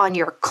light on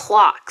your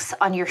clocks,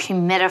 on your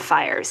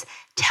humidifiers,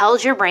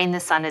 tells your brain the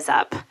sun is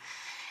up.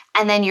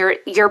 And then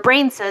your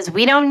brain says,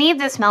 we don't need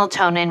this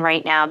melatonin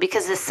right now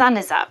because the sun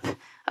is up,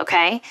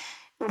 okay?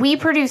 We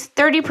produce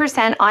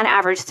 30%, on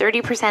average,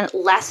 30%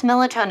 less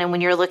melatonin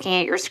when you're looking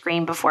at your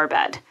screen before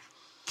bed.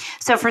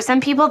 So for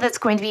some people, that's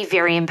going to be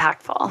very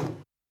impactful.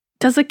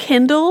 Does a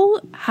Kindle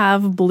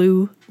have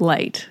blue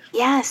light?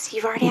 Yes,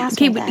 you've already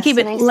asked me this. Okay,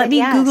 but let me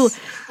yes.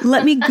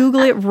 Let me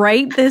Google it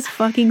right this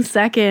fucking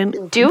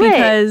second. Do it.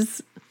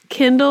 Because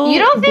Kindle. You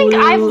don't think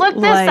I've looked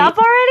this up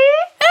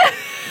already?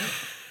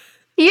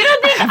 You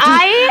don't think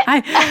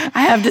I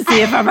have to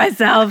see it for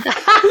myself.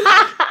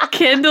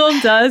 Kindle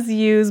does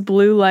use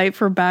blue light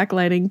for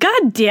backlighting.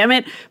 God damn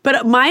it.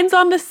 But mine's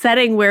on the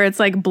setting where it's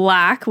like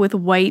black with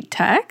white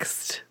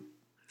text.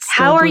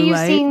 How are you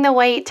seeing the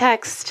white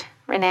text,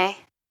 Renee?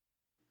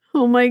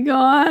 Oh my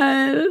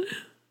God.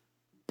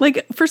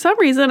 Like, for some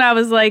reason, I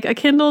was like, a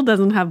Kindle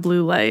doesn't have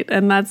blue light,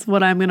 and that's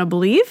what I'm going to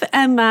believe,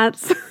 and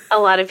that's... A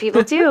lot of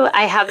people do.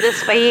 I have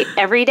this fight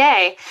every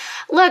day.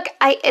 Look,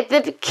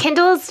 the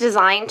Kindle is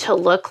designed to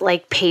look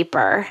like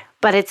paper,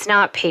 but it's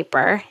not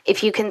paper.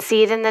 If you can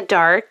see it in the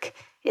dark,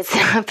 it's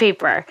not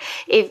paper.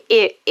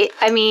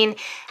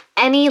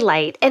 Any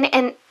light,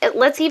 and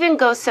let's even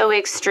go so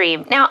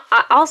extreme. Now,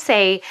 I'll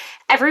say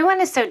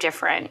everyone is so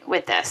different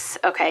with this,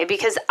 okay?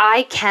 Because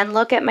I can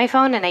look at my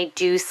phone and I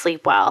do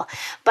sleep well.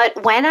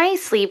 But when I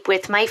sleep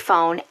with my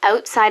phone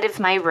outside of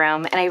my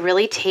room and I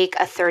really take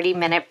a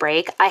 30-minute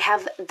break, I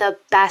have the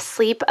best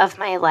sleep of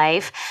my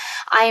life.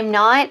 I am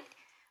not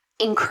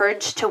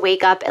encouraged to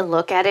wake up and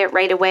look at it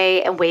right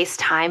away and waste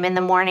time in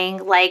the morning.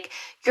 Like,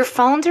 your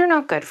phones are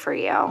not good for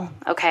you,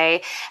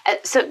 okay?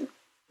 So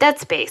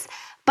that's base.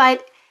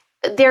 But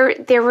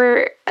there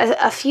were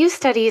a few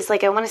studies,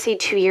 like I want to say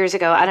 2 years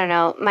ago. I don't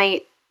know.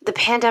 The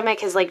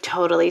pandemic has like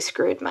totally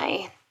screwed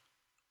my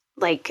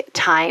like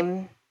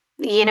time.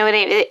 You know what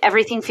I mean?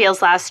 Everything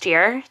feels last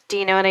year. Do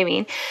you know what I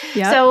mean?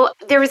 Yeah. So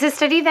there was a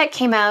study that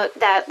came out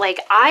that like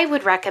I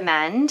would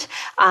recommend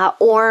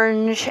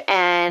orange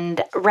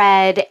and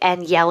red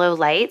and yellow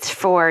lights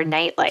for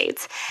night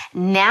lights.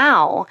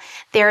 Now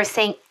they're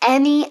saying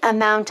any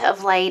amount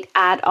of light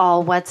at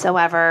all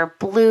whatsoever,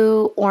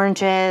 blue,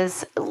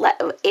 oranges,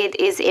 it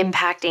is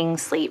impacting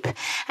sleep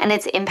and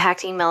it's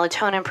impacting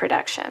melatonin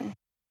production.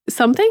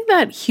 Something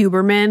that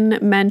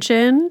Huberman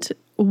mentioned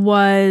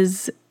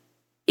was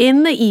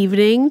in the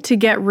evening to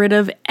get rid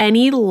of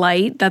any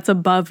light that's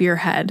above your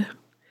head.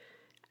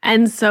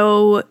 And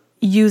so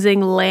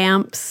using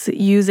lamps,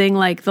 using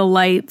like the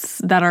lights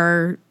that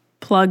are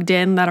plugged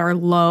in, that are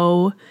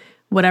low,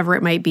 whatever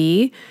it might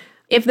be.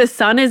 If the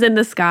sun is in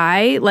the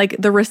sky, like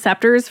the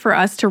receptors for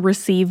us to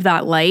receive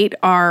that light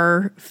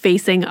are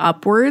facing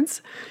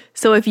upwards.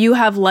 So if you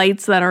have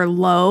lights that are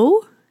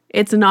low,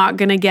 it's not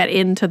going to get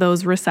into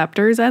those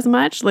receptors as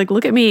much. Like,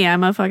 look at me.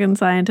 I'm a fucking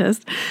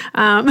scientist.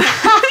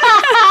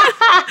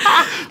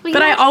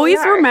 But I always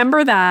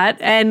remember that.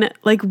 And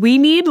like, we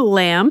need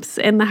lamps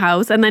in the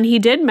house. And then he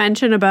did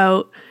mention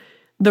about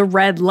the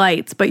red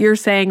lights, but you're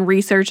saying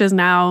research is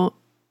now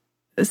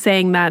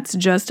saying that's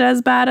just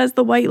as bad as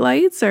the white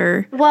lights,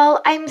 or?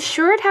 Well, I'm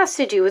sure it has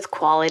to do with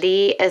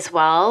quality as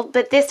well,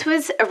 but this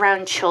was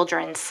around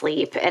children's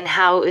sleep and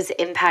how it was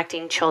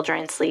impacting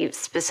children's sleep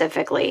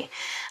specifically.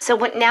 So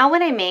now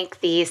when I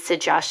make these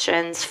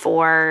suggestions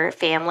for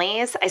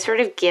families, I sort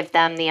of give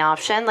them the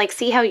option, like,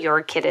 see how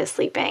your kid is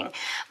sleeping.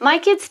 My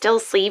kids still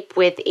sleep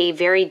with a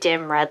very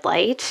dim red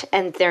light,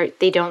 and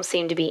they don't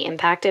seem to be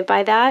impacted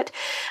by that.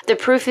 The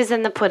proof is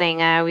in the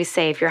pudding. I always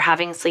say, if you're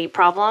having sleep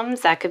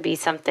problems, that could be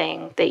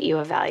something that you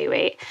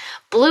evaluate.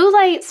 Blue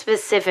light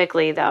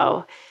specifically,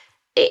 though,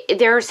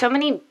 there are so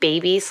many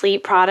baby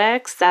sleep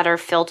products that are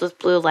filled with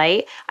blue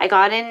light. I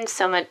got in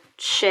so much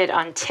shit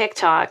on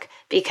TikTok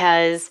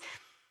because,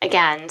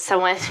 again,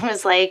 someone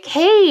was like,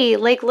 hey,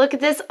 like, look at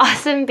this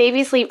awesome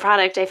baby sleep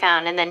product I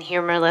found. And then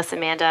humorless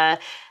Amanda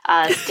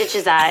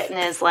stitches that and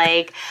is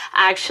like,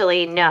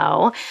 actually,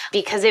 no,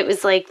 because it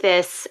was like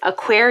this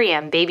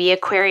baby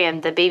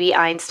aquarium, the baby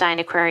Einstein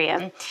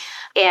aquarium.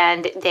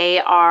 And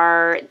they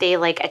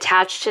like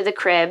attached to the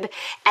crib,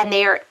 and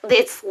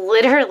it's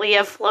literally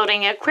a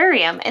floating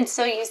aquarium. And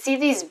so you see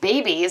these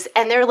babies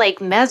and they're like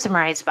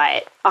mesmerized by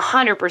it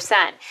 100%,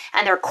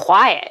 and they're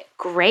quiet.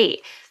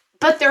 Great.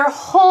 But their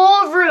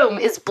whole room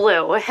is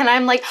blue. And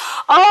I'm like,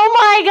 oh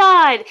my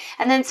God.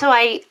 And then so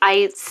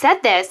I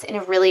said this in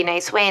a really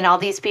nice way. And all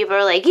these people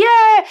are like, you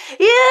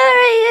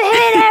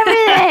hit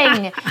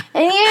everything.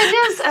 And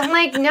I'm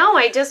like, no,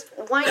 I just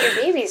want your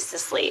babies to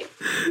sleep.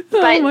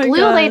 But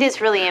blue light is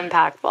really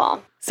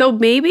impactful. So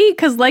maybe,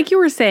 because like you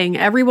were saying,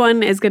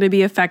 everyone is going to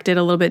be affected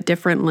a little bit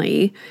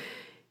differently.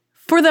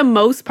 For the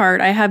most part,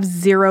 I have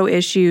zero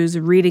issues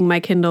reading my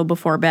Kindle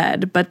before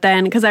bed. But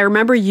then, because I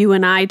remember you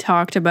and I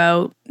talked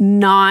about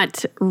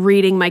not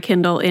reading my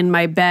Kindle in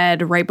my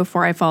bed right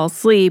before I fall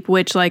asleep,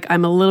 which, like,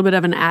 I'm a little bit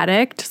of an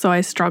addict, so I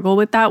struggle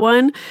with that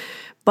one.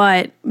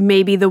 But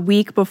maybe the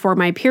week before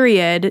my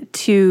period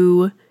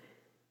to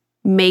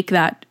make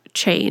that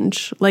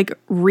change, like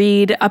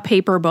read a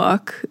paper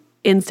book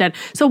instead.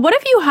 So what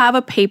if you have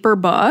a paper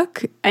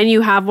book and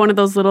you have one of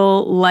those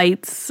little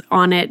lights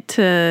on it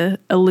to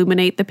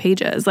illuminate the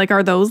pages? Like,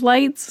 are those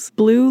lights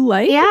blue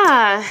light?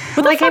 Yeah.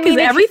 What the fuck, is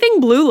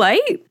everything blue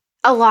light?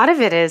 A lot of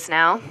it is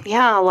now.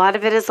 Yeah, a lot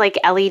of it is like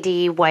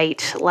LED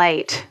white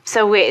light.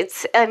 So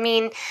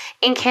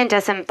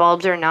incandescent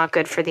bulbs are not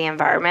good for the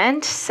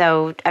environment.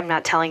 So I'm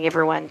not telling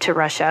everyone to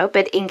rush out,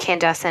 but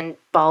incandescent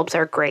bulbs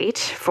are great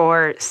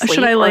for sleep.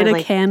 Should I light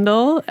a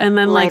candle and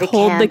then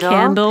hold the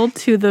candle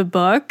to the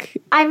book?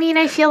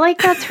 I feel like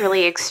that's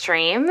really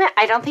extreme.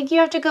 I don't think you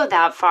have to go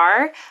that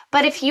far.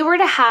 But if you were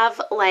to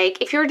have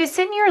if you were to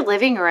sit in your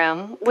living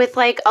room with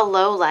a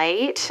low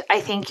light,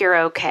 I think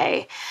you're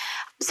okay.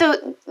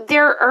 So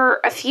there are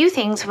a few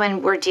things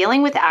when we're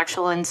dealing with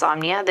actual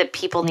insomnia that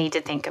people need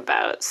to think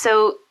about.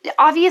 So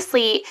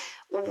obviously,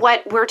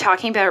 what we're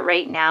talking about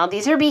right now,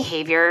 these are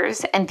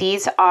behaviors and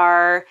these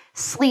are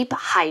sleep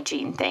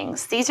hygiene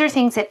things. These are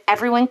things that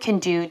everyone can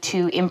do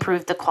to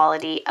improve the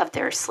quality of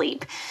their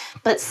sleep.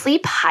 But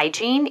sleep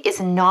hygiene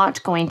is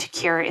not going to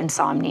cure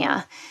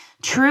insomnia.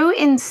 True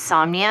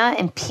insomnia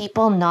and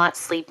people not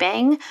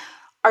sleeping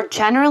are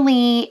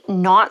generally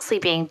not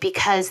sleeping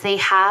because they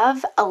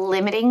have a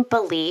limiting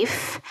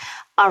belief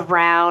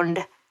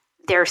around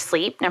their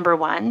sleep, number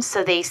one.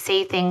 So they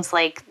say things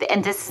like,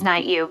 and this is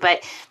not you,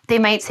 but they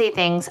might say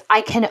things,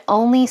 I can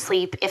only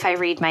sleep if I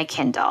read my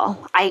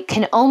Kindle. I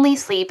can only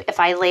sleep if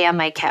I lay on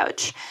my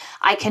couch.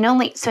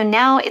 So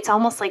now it's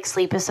almost like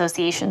sleep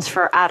associations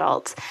for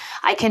adults.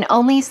 I can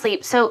only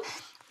sleep.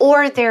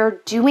 Or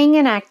they're doing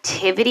an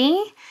activity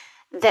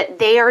that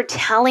they are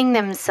telling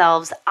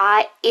themselves,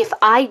 if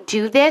I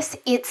do this,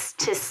 it's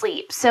to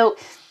sleep. So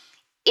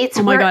it's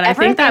oh my God, I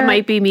think that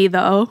might be me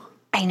though.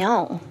 I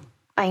know.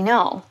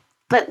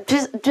 But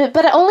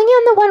only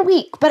on the 1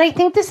 week. But I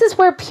think this is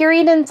where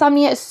period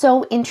insomnia is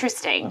so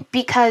interesting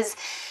because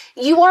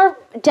you are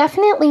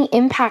definitely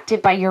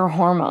impacted by your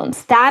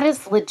hormones. That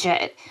is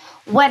legit.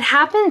 What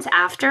happens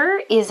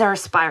after is our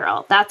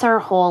spiral. That's our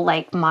whole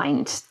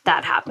mind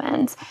that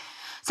happens.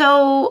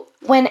 So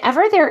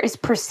whenever there is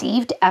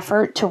perceived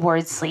effort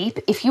towards sleep,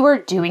 if you are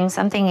doing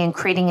something and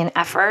creating an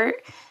effort,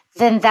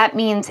 then that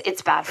means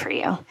it's bad for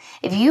you.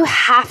 If you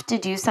have to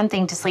do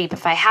something to sleep,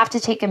 if I have to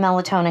take a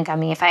melatonin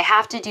gummy, if I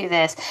have to do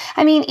this,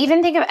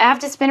 even think of, I have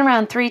to spin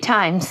around 3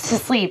 times to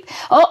sleep.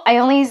 Oh, I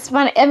only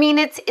spun,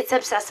 it's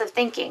obsessive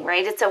thinking,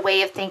 right? It's a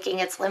way of thinking,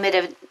 it's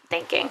limited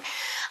thinking.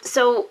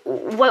 So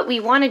what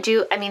we want to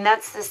do,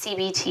 that's the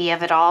CBT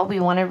of it all. We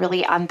want to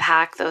really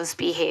unpack those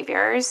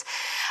behaviors.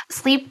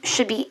 Sleep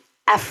should be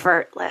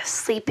effortless.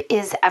 Sleep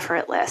is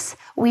effortless.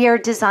 We are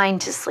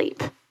designed to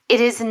sleep. It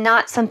is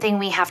not something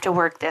we have to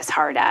work this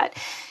hard at.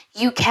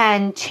 You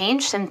can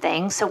change some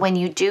things. So when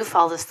you do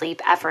fall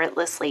asleep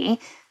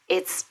effortlessly,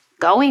 it's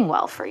going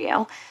well for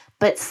you.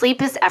 But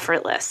sleep is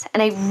effortless.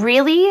 And I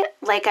really,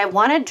 I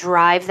want to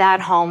drive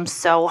that home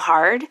so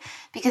hard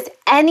because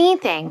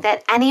anything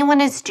that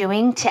anyone is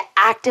doing to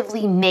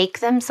actively make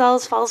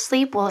themselves fall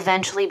asleep will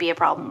eventually be a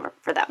problem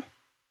for them.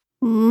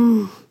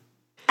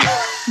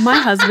 My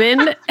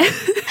husband,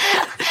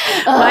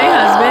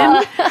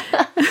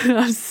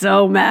 I'm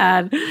so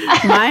mad.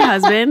 My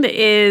husband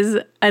is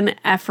an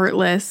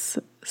effortless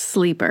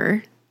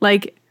sleeper.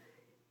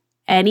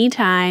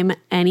 Anytime,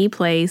 any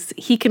place.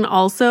 He can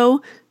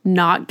also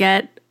not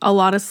get a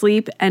lot of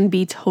sleep and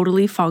be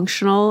totally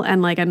functional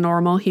and like a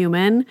normal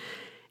human.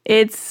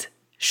 It's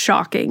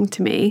shocking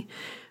to me.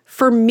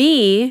 For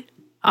me,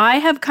 I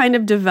have kind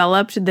of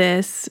developed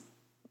this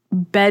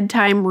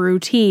bedtime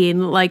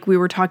routine like we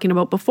were talking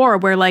about before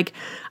where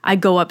I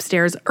go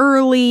upstairs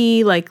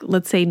early,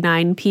 let's say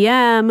 9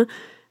 p.m.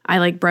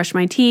 I brush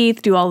my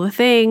teeth, do all the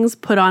things,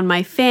 put on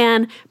my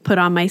fan, put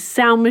on my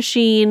sound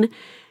machine.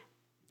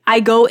 I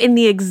go in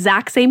the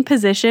exact same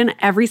position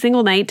every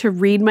single night to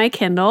read my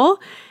Kindle,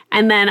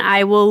 and then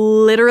I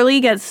will literally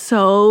get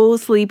so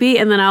sleepy,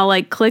 and then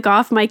I'll click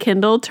off my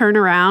Kindle, turn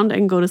around,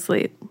 and go to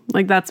sleep.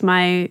 That's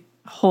my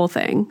whole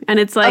thing. And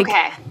it's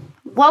okay.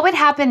 What would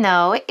happen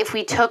though if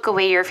we took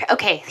away your...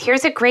 Okay,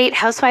 here's a great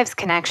Housewives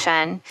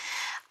connection.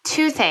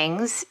 2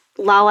 things.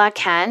 Lala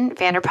Ken,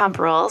 Vanderpump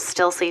Rules,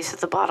 still sleeps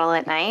with a bottle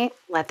at night.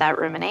 Let that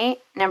ruminate.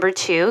 Number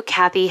 2,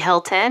 Kathy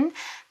Hilton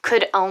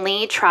could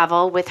only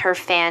travel with her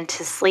fan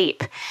to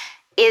sleep.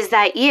 Is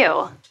that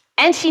you?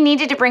 And she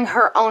needed to bring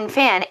her own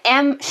fan.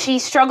 And she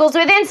struggles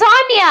with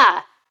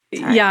insomnia.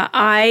 Sorry. Yeah,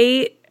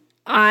 I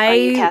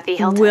Kathy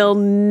Hilton? Will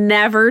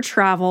never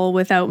travel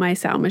without my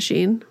sound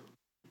machine.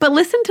 But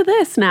listen to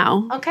this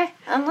now. Okay,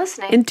 I'm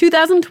listening. In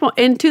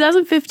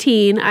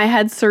 2015, I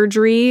had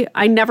surgery.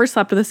 I never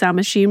slept with a sound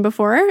machine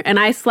before. And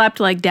I slept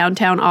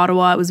downtown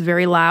Ottawa. It was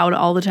very loud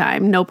all the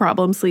time. No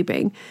problem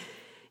sleeping.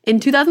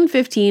 In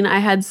 2015, I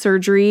had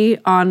surgery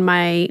on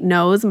my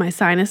nose, my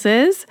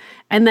sinuses.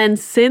 And then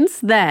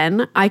since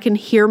then, I can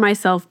hear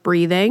myself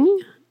breathing.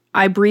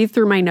 I breathe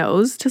through my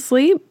nose to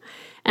sleep.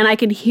 And I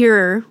can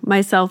hear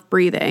myself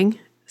breathing.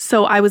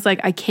 So I was I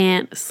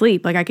can't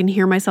sleep. I can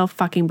hear myself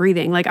fucking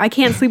breathing. I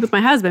can't sleep with my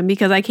husband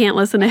because I can't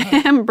listen to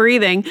him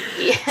breathing.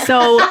 Yeah.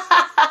 So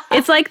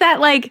it's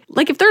that,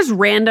 if there's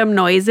random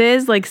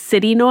noises,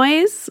 city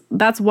noise,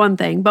 that's one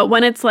thing. But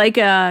when it's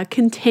a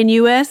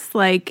continuous,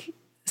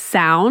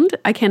 sound,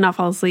 I cannot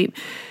fall asleep.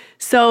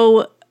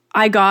 So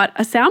I got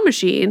a sound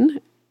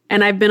machine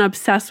and I've been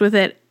obsessed with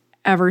it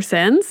ever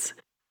since.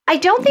 I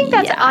don't think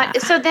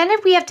that's so then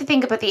if we have to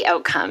think about the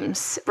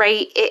outcomes,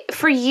 right?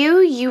 For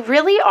you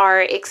really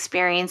are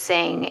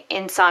experiencing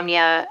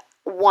insomnia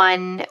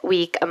 1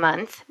 week a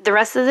month. The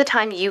rest of the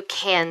time you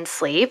can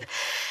sleep.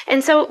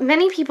 And so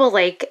many people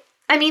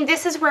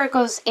this is where it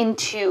goes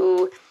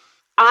into,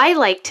 I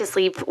like to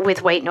sleep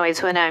with white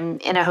noise when I'm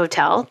in a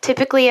hotel.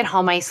 Typically at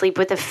home I sleep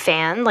with a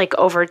fan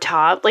over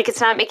top.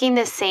 It's not making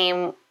the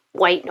same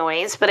white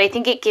noise, but I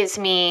think it gives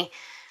me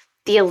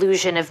the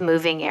illusion of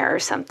moving air or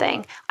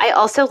something. I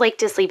also like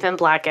to sleep in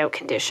blackout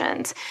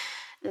conditions.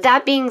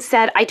 That being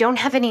said, I don't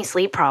have any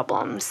sleep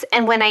problems.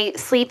 And when I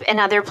sleep in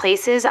other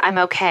places, I'm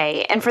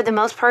okay. And for the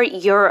most part,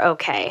 you're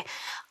okay.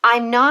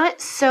 I'm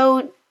not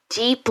so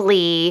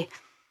deeply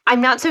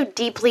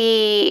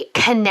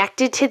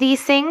connected to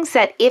these things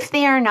that if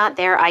they are not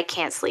there, I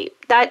can't sleep.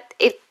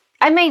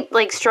 I might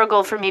like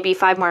struggle for maybe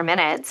 5 more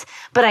minutes,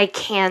 but I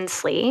can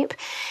sleep.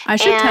 I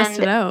should test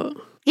it out.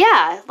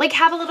 Yeah, like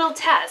have a little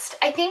test.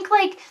 I think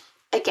like,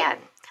 again,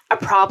 a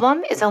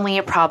problem is only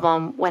a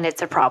problem when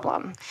it's a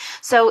problem.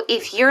 So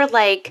if you're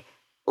like,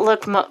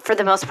 look, for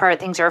the most part,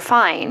 things are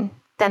fine,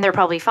 then they're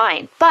probably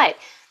fine. But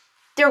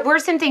there were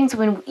some things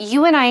when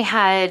you and I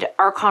had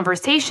our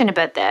conversation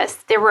about this,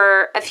 there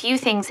were a few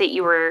things that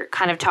you were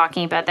kind of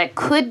talking about that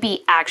could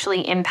be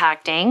actually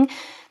impacting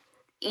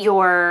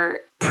your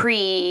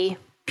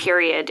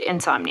pre-period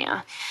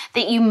insomnia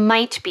that you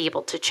might be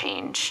able to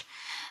change.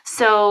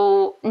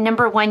 So,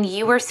 number one,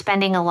 you were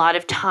spending a lot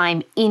of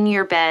time in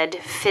your bed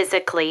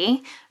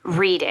physically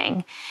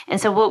reading. And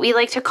so what we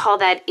like to call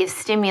that is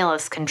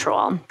stimulus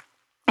control.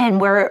 And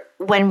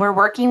when we're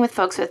working with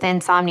folks with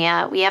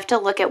insomnia, we have to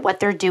look at what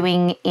they're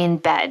doing in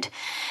bed.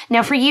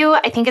 Now, for you,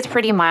 I think it's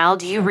pretty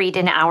mild. You read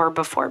an hour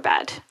before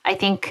bed. I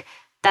think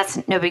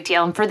that's no big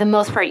deal. And for the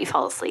most part, you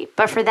fall asleep.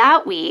 But for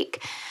that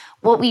week,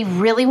 what we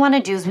really want to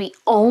do is we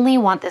only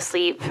want the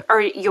sleep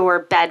or your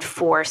bed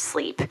for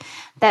sleep.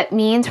 That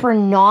means we're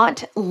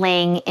not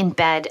laying in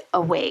bed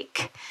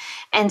awake.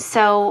 And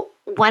so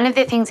one of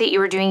the things that you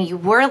were doing, you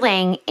were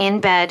laying in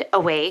bed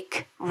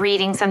awake,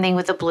 reading something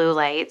with a blue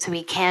light, so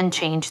we can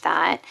change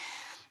that.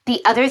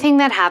 The other thing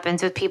that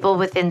happens with people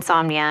with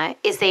insomnia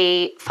is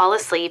they fall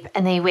asleep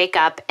and they wake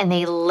up and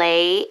they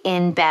lay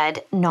in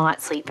bed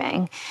not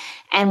sleeping.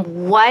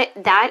 And what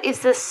that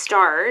is the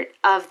start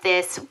of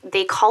this,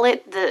 they call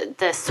it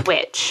the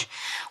switch,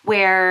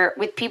 where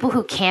with people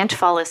who can't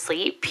fall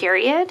asleep,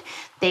 period,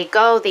 they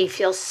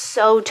feel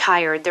so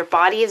tired. Their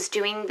body is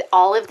doing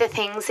all of the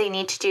things they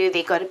need to do.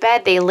 They go to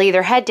bed, they lay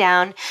their head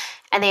down,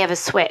 and they have a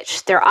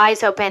switch. Their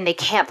eyes open, they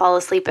can't fall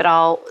asleep at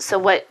all. So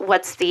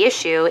what's the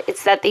issue?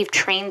 It's that they've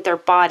trained their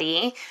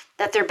body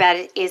that their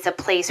bed is a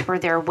place where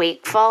they're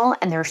wakeful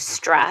and they're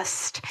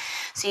stressed.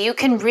 So you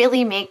can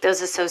really make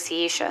those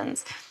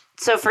associations.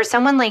 So for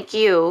someone like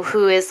you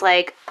who is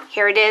like,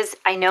 here it is,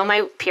 I know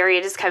my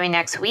period is coming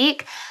next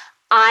week,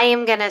 I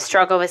am going to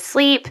struggle with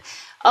sleep.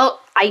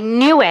 Oh, I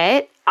knew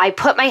it. I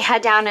put my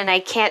head down and I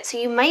can't. So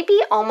you might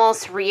be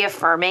almost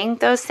reaffirming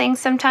those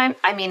things sometime.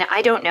 I mean,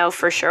 I don't know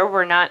for sure.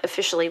 We're not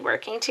officially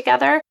working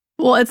together.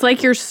 Well, it's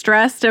like you're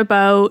stressed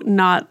about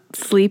not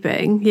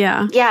sleeping.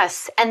 Yeah.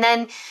 Yes. And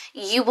then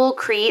you will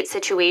create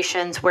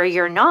situations where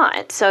you're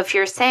not. So if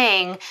you're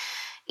saying,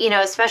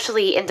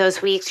 especially in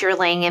those weeks you're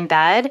laying in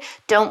bed,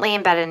 don't lay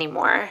in bed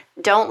anymore.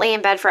 Don't lay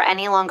in bed for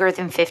any longer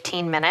than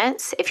 15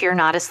 minutes. If you're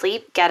not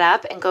asleep, get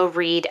up and go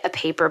read a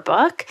paper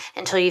book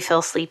until you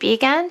feel sleepy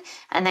again,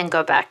 and then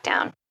go back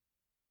down.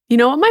 You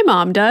know what my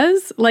mom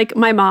does? Like,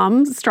 my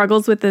mom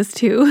struggles with this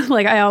too.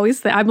 Like, I always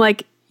say, I'm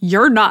like,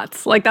 you're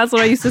nuts. Like, that's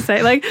what I used to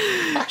say. Like,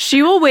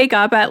 she will wake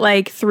up at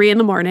like 3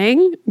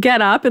 a.m,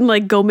 get up and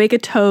like go make a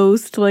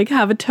toast, like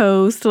have a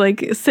toast,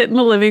 like sit in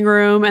the living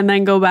room and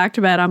then go back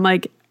to bed. I'm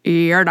like,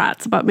 you're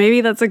nuts, but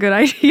maybe that's a good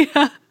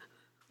idea.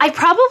 I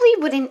probably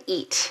wouldn't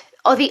eat.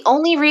 Oh, the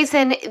only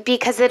reason,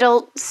 because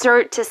it'll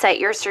start to set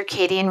your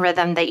circadian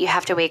rhythm that you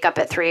have to wake up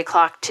at 3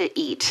 o'clock to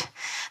eat.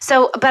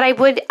 So, but I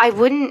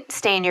wouldn't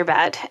stay in your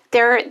bed.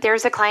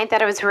 There's a client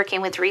that I was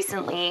working with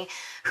recently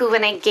who,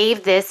 when I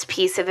gave this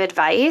piece of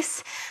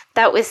advice,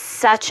 that was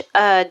such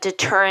a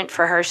deterrent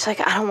for her. She's like,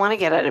 I don't want to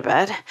get out of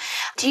bed.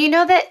 Do you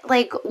know that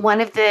like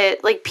one of the,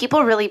 like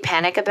people really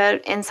panic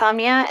about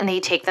insomnia and they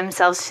take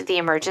themselves to the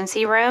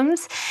emergency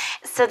rooms.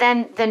 So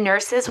then the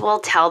nurses will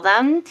tell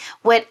them,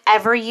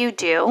 whatever you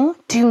do,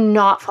 do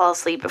not fall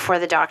asleep before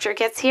the doctor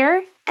gets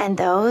here. And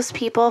those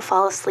people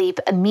fall asleep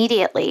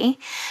immediately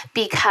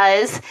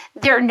because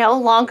they're no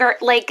longer,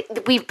 like,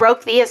 we've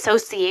broke the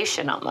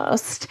association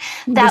almost.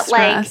 That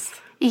like,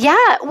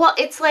 yeah, well,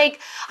 it's like,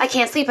 I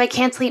can't sleep.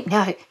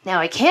 No,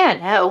 I can.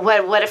 Oh,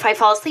 what if I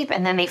fall asleep?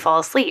 And then they fall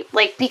asleep.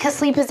 Like, because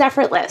sleep is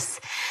effortless.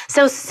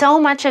 So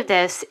much of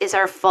this is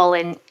our full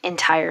and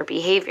entire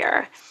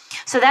behavior.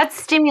 So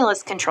that's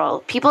stimulus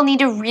control. People need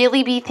to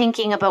really be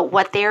thinking about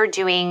what they're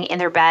doing in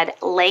their bed,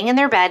 laying in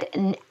their bed.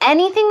 And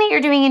anything that you're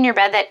doing in your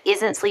bed that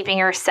isn't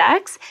sleeping or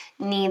sex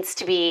needs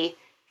to be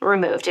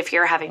removed if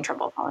you're having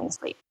trouble falling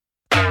asleep.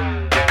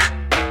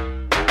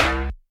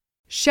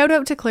 Shout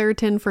out to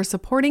Claritin for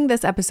supporting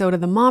this episode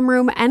of The Mom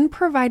Room and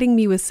providing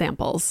me with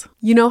samples.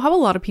 You know how a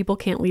lot of people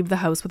can't leave the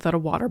house without a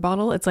water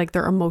bottle? It's like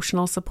their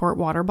emotional support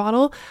water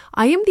bottle.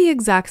 I am the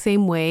exact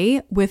same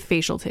way with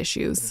facial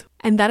tissues.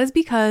 And that is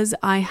because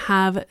I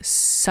have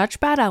such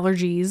bad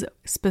allergies,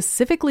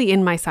 specifically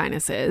in my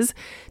sinuses,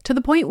 to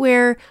the point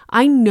where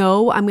I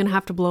know I'm going to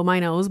have to blow my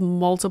nose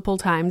multiple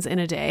times in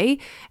a day,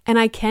 and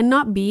I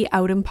cannot be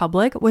out in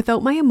public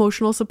without my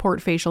emotional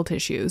support facial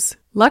tissues.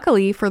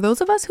 Luckily, for those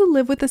of us who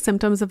live with the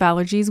symptoms of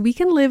allergies, we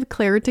can live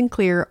Claritin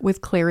Clear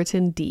with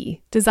Claritin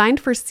D.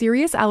 Designed for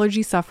serious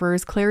allergy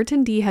sufferers,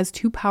 Claritin D has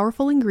 2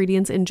 powerful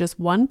ingredients in just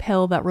one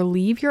pill that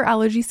relieve your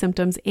allergy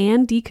symptoms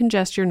and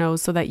decongest your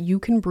nose so that you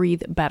can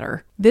breathe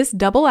better. This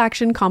double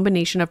action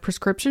combination of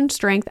prescription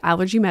strength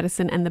allergy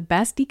medicine and the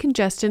best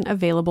decongestant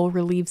available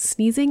relieves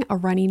sneezing, a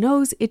runny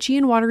nose, itchy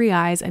and watery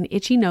eyes, an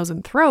itchy nose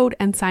and throat,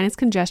 and sinus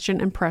congestion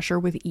and pressure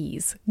with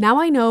ease. Now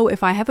I know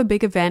if I have a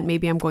big event,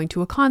 maybe I'm going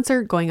to a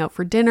concert, going out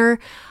for dinner,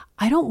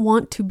 I don't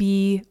want to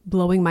be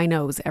blowing my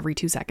nose every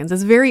 2 seconds.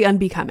 It's very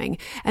unbecoming.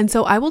 And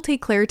so I will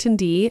take Claritin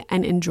D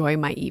and enjoy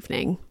my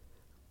evening.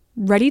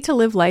 Ready to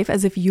live life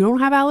as if you don't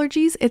have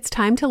allergies? It's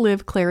time to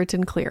live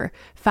Claritin Clear.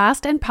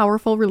 Fast and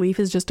powerful relief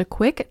is just a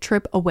quick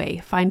trip away.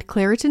 Find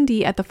Claritin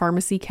D at the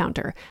pharmacy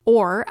counter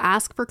or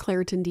ask for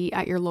Claritin D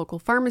at your local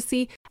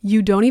pharmacy.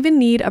 You don't even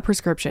need a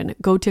prescription.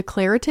 Go to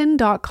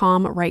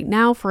Claritin.com right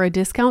now for a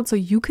discount so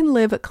you can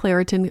live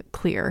Claritin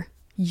Clear.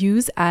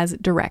 Use as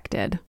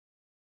directed.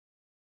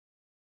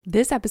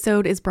 This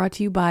episode is brought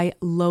to you by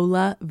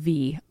Lola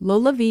V.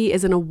 Lola V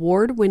is an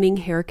award-winning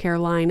hair care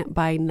line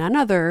by none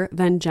other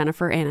than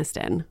Jennifer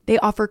Aniston. They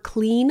offer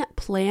clean,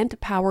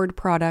 plant-powered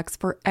products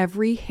for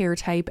every hair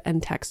type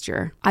and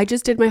texture. I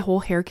just did my whole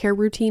hair care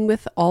routine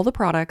with all the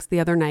products the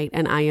other night,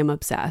 and I am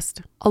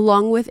obsessed.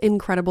 Along with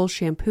incredible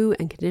shampoo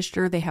and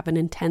conditioner, they have an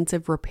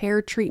intensive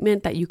repair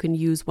treatment that you can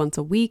use once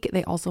a week.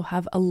 They also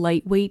have a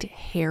lightweight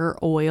hair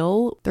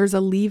oil. There's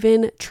a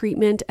leave-in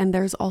treatment, and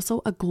there's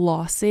also a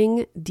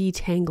glossing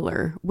detangler,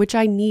 which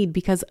I need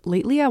because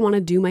lately I want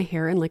to do my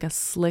hair in like a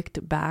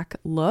slicked back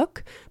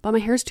look, but my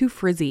hair's too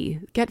frizzy.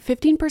 Get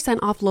 15%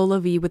 off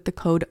Lola V with the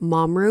code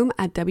MOMROOM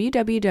at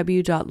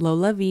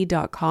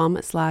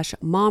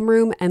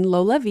www.lolav.com/momroom, and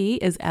Lola V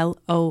is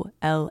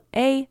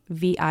LOLAVIE.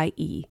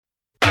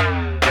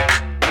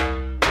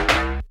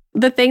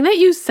 The thing that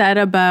you said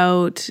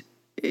about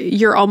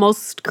you're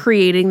almost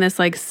creating this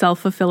like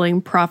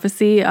self-fulfilling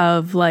prophecy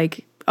of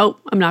like, oh,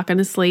 I'm not going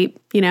to sleep,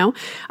 you know?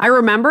 I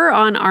remember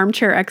on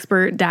Armchair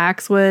Expert,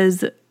 Dax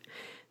was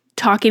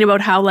talking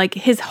about how like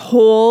his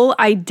whole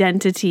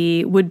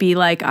identity would be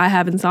like, I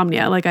have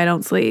insomnia, like I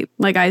don't sleep,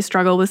 like I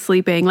struggle with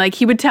sleeping. Like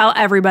he would tell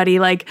everybody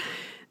like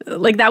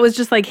that was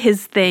just like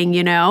his thing,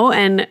 you know?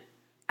 And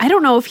I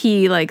don't know if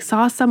he like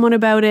saw someone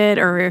about it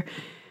or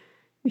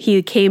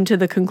he came to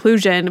the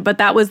conclusion, but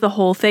that was the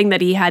whole thing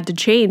that he had to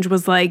change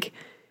was like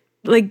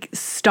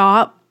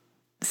stop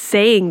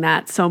saying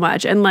that so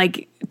much and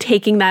like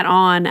taking that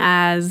on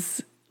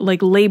as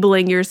like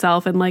labeling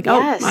yourself and like,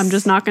 yes. Oh, I'm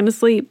just not going to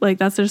sleep. Like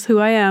that's just who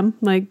I am.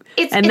 Like,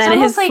 and then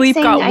his sleep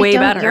got way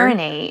better.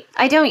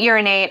 I don't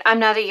urinate. I'm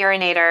not a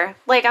urinator.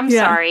 Like, I'm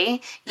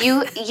sorry.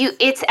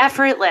 It's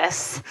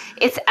effortless.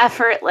 It's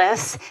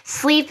effortless.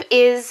 Sleep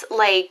is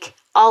like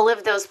all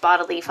of those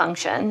bodily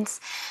functions.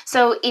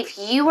 So if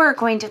you are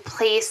going to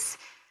place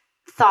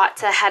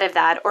thoughts ahead of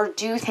that or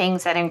do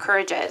things that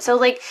encourage it. So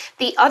like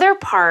the other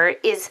part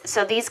is,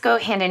 so these go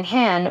hand in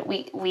hand.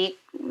 We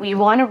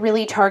want to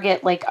really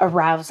target like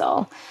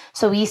arousal.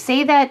 So we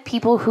say that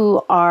people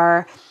who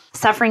are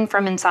suffering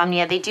from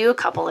insomnia, they do a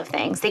couple of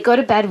things. They go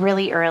to bed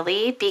really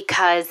early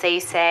because they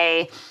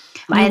say,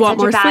 I had such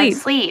a bad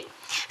sleep.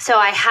 So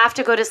I have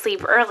to go to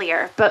sleep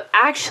earlier. But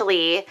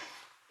actually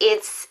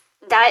it's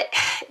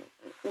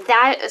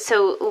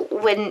so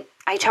when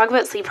I talk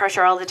about sleep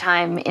pressure all the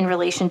time in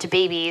relation to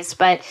babies,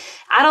 but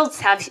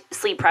adults have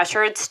sleep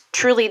pressure. It's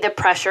truly the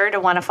pressure to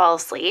want to fall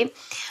asleep.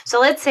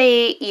 So let's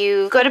say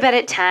you go to bed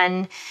at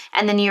 10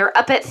 and then you're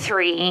up at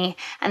 3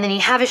 and then you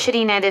have a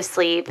shitty night of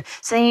sleep.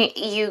 So then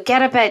you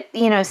get up at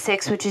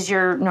 6, which is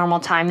your normal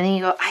time. And then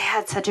you go, I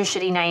had such a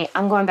shitty night.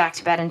 I'm going back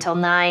to bed until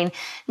 9.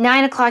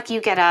 9 o'clock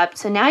you get up.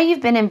 So now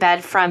you've been in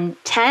bed from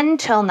 10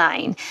 till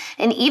 9.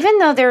 And even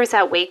though there was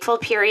that wakeful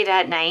period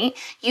at night,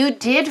 you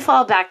did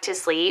fall back to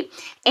sleep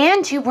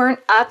and you weren't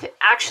up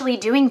actually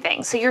doing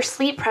things. So your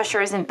sleep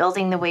pressure isn't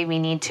building the way we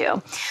need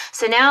to.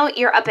 So now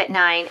you're up at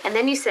 9 and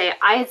then you say,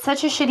 I had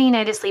such a shitty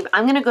night of sleep.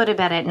 I'm going to go to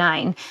bed at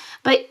 9.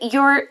 But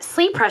your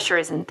sleep pressure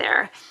isn't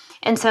there.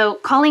 And so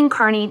Colleen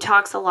Carney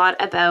talks a lot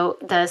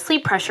about the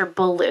sleep pressure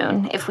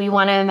balloon. If we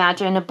want to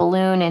imagine a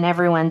balloon in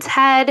everyone's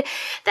head,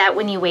 that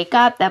when you wake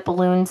up, that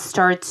balloon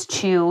starts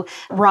to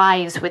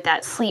rise with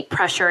that sleep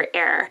pressure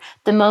air.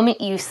 The moment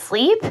you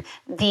sleep,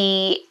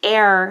 the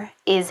air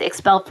is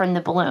expelled from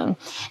the balloon.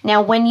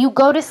 Now, when you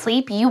go to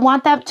sleep, you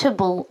want that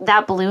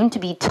balloon to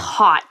be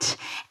taut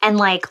and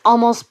like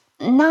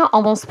not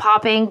almost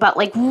popping, but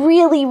like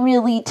really,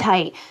 really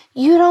tight.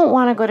 You don't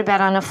want to go to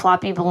bed on a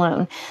floppy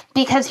balloon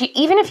because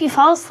even if you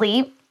fall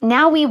asleep,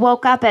 Now we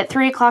woke up at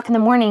 3 o'clock in the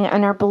morning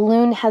and our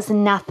balloon has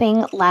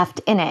nothing left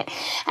in it.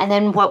 And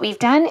then what we've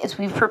done is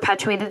we've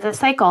perpetuated the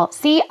cycle.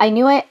 See, I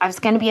knew it. I was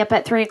going to be up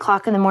at 3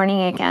 o'clock in the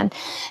morning again.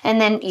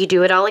 And then you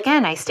do it all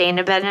again. I stay in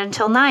bed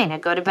until 9. I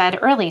go to bed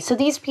early. So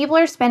these people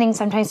are spending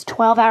sometimes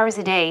 12 hours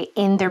a day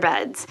in their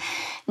beds,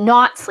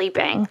 not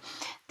sleeping.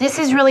 This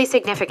is really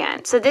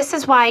significant. So this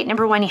is why,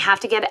 number one, you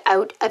have to get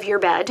out of your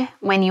bed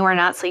when you are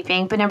not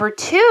sleeping. But number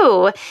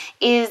two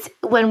is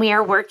when we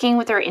are working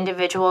with our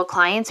individual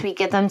clients, we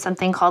give them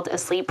something called a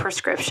sleep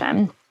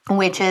prescription,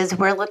 which is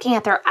we're looking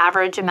at their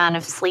average amount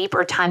of sleep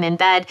or time in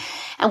bed,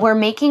 and we're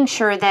making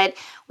sure that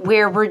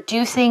we're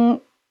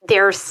reducing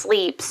their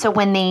sleep. So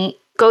when they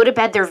go to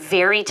bed, they're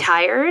very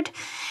tired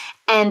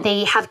and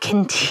they have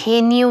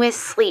continuous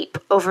sleep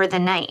over the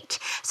night.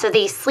 So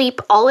they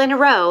sleep all in a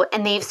row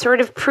and they've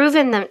sort of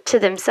proven to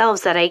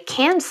themselves that I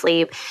can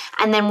sleep.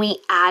 And then we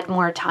add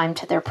more time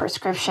to their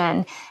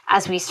prescription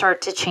as we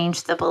start to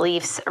change the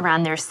beliefs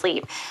around their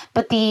sleep.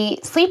 But the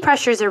sleep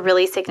pressure is a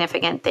really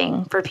significant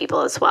thing for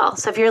people as well.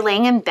 So if you're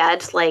laying in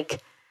bed,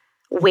 like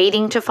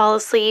waiting to fall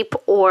asleep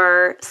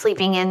or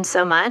sleeping in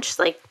so much,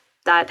 like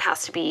that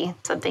has to be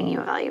something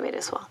you evaluate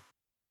as well.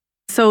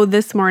 So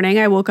this morning,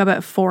 I woke up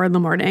at 4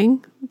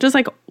 a.m, just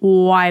like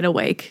wide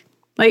awake.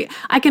 Like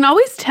I can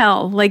always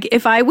tell, like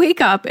if I wake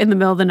up in the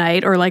middle of the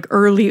night or like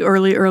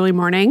early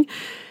morning,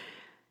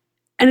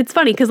 and it's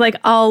funny because like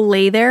I'll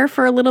lay there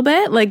for a little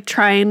bit, like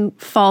try and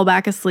fall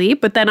back asleep.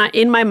 But then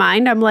in my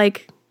mind, I'm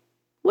like,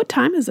 what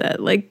time is it?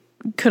 Like,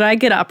 could I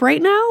get up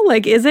right now?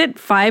 Like, is it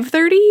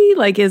 5:30?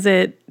 Like, is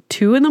it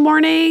 2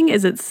 a.m?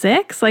 Is it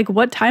 6? Like,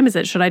 what time is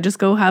it? Should I just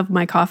go have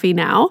my coffee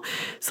now?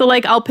 So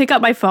like, I'll pick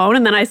up my phone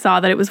and then I saw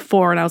that it was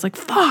 4 and I was like,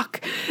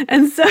 fuck.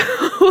 And so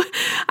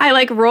I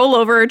like roll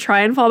over,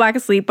 try and fall back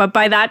asleep. But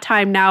by that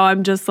time now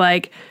I'm just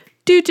like,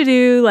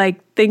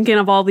 like thinking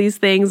of all these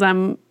things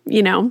and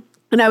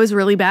I was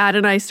really bad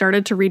and I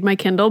started to read my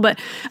Kindle, but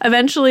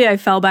eventually I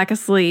fell back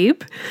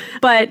asleep.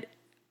 But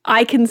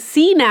I can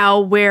see now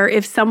where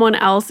if someone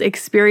else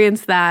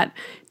experienced that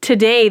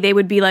today, they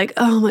would be like,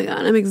 oh my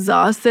God, I'm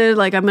exhausted.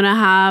 Like I'm going to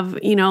have,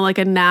 like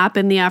a nap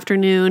in the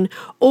afternoon,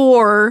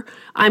 or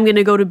I'm going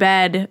to go to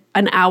bed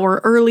an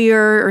hour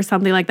earlier or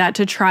something like that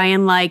to try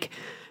and like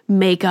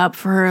make up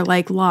for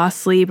like lost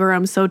sleep or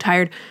I'm so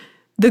tired.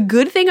 The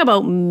good thing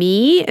about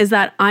me is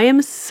that I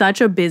am such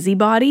a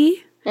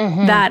busybody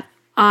that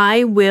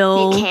I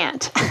will. You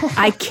can't.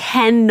 I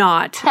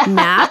cannot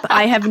nap.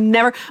 I have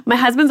never. My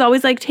husband's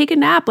always like, take a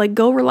nap, like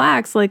go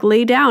relax, like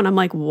lay down. I'm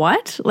like,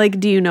 what? Like,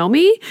 do you know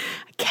me?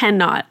 I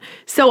cannot.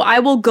 So I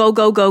will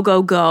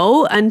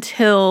go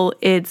until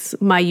it's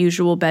my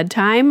usual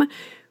bedtime,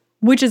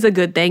 which is a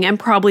good thing and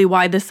probably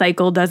why the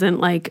cycle doesn't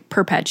like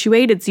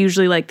perpetuate. It's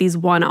usually like these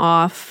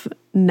one-off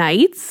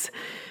nights.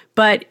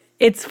 But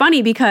it's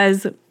funny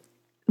because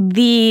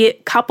the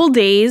couple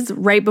days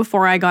right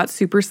before I got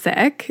super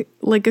sick,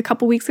 like a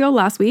couple weeks ago,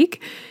 last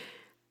week,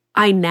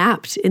 I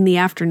napped in the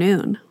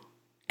afternoon.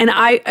 And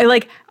I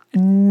like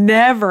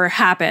never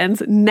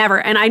happens, never.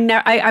 And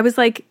I was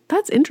like,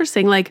 that's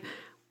interesting. Like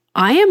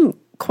I am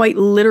quite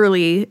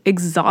literally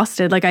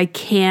exhausted. Like I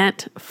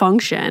can't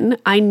function.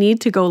 I need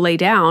to go lay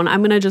down.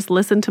 I'm going to just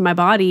listen to my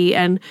body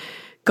and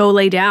go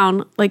lay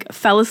down, like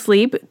fell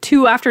asleep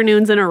 2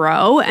 afternoons in a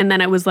row. And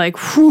then it was like,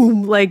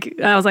 whew, like,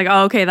 I was like,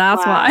 oh, okay,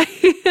 that's why.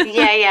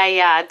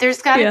 Yeah.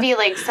 There's got to be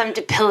like some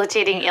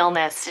debilitating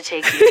illness to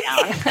take you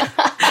down.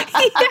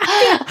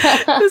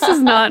 This is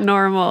not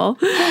normal.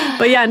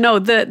 But yeah, no,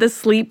 the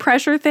sleep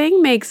pressure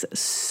thing makes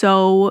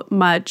so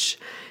much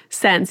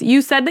sense.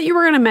 You said that you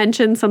were going to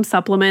mention some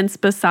supplements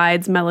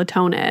besides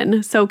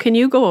melatonin. So can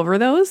you go over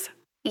those?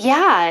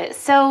 Yeah,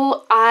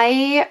 so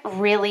I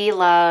really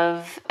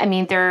love,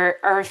 there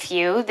are a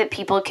few that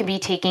people can be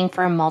taking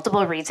for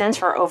multiple reasons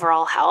for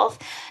overall health.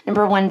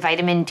 Number one,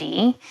 vitamin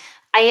D.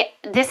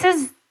 This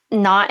is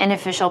not an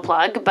official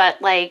plug,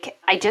 but like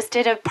I just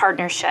did a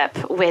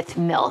partnership with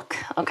milk,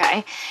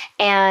 okay?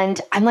 And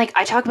I'm like,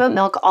 I talk about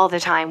milk all the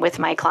time with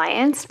my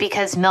clients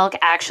because milk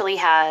actually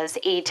has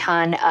a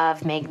ton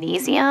of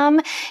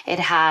magnesium. It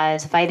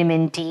has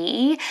vitamin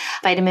D,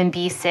 vitamin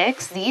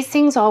B6. These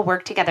things all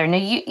work together. Now,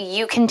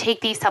 you can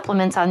take these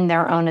supplements on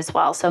their own as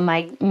well. So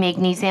my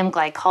magnesium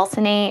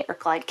glycosinate or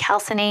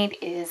glycalcinate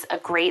is a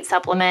great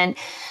supplement.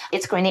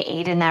 It's going to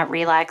aid in that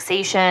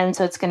relaxation.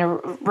 So it's going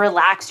to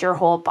relax your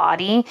whole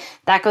body.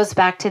 That goes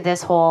back to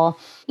this whole,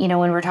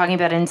 when we're talking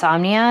about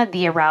insomnia,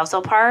 the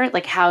arousal part,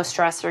 like how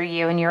stressed are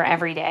you in your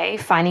everyday,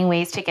 finding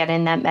ways to get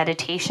in that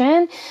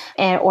meditation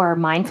or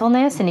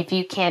mindfulness. And if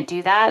you can't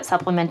do that,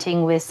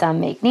 supplementing with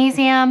some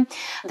magnesium,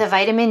 the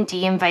vitamin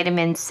D and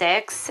vitamin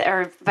 6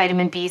 or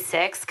vitamin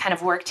B6 kind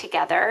of work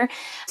together.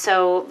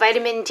 So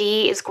vitamin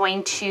D is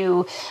going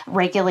to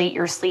regulate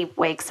your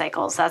sleep-wake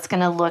cycles. That's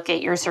going to look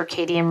at your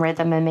circadian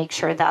rhythm and make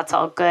sure that's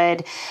all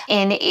good.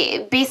 And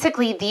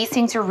basically, these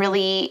things are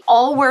really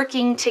all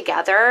working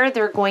together.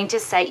 They're going to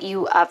set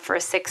you up for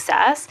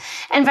success.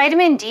 And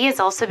vitamin D has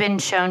also been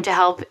shown to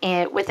help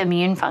with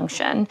immune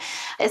function,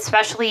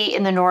 especially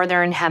in the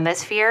Northern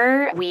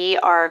Hemisphere. We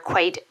are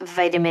quite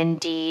vitamin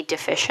D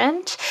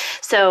deficient.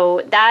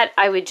 So that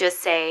I would just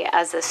say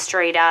as a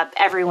straight up,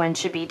 everyone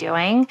should be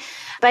doing.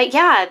 But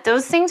yeah,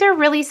 those things are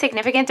really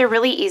significant. They're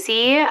really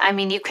easy. I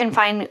mean, you can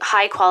find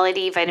high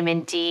quality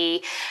vitamin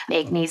D,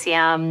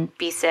 magnesium,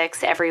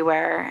 B6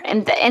 everywhere.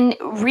 And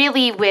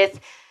really with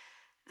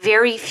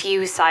very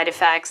few side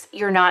effects.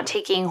 You're not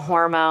taking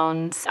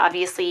hormones.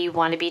 Obviously, you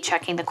want to be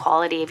checking the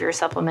quality of your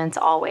supplements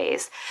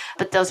always.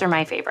 But those are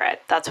my favorite.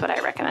 That's what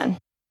I recommend.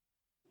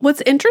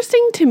 What's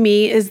interesting to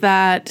me is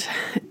that,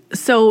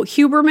 so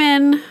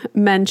Huberman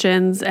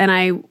mentions, and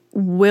I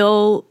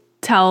will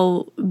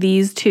tell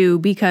these two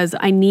because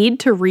I need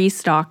to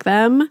restock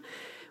them.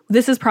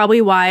 This is probably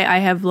why I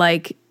have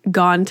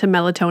gone to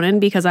melatonin,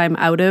 because I'm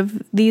out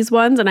of these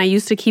ones and I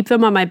used to keep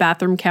them on my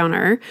bathroom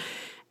counter.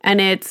 And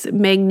it's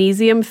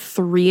magnesium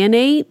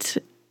threonate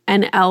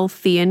and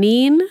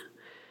L-theanine.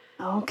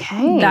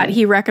 Okay. That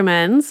he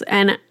recommends.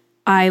 And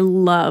I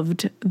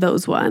loved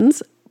those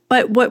ones.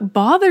 But what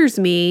bothers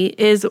me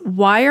is,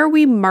 why are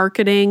we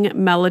marketing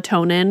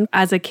melatonin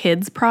as a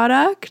kid's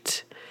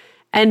product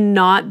and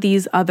not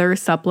these other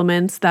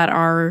supplements that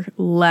are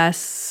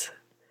less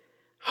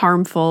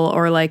harmful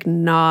or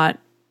not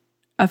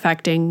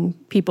affecting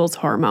people's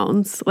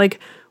hormones?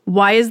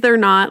 Why is there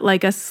not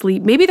a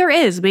sleep? Maybe there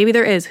is,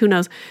 who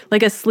knows?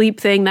 A sleep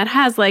thing that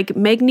has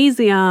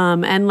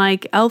magnesium and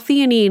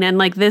L-theanine and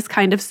this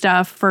kind of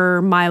stuff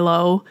for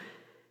Milo.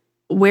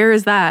 Where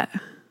is that?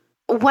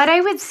 What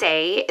I would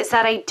say is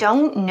that I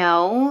don't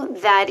know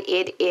that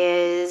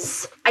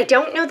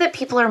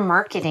people are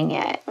marketing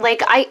it.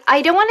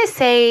 I don't want to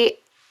say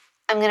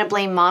I'm going to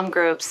blame mom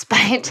groups,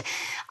 but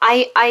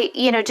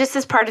I just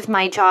as part of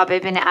my job,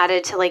 I've been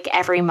added to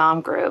every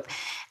mom group.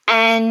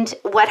 And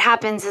what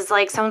happens is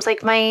someone's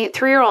my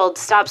 3-year-old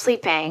stopped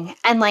sleeping,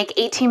 and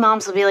 18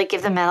 moms will be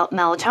give them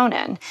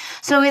melatonin.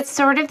 So it's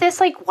sort of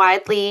this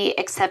widely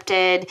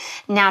accepted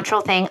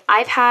natural thing.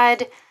 I've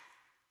had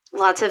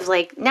lots of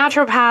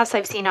naturopaths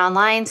I've seen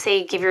online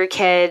say give your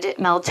kid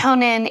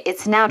melatonin.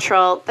 It's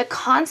natural. The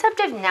concept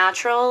of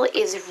natural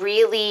is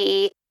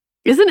really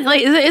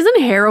isn't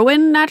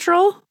heroin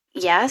natural?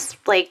 Yes,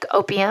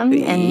 opium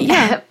and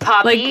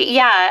poppy.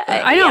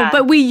 I know,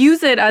 but we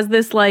use it as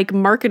this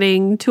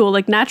marketing tool.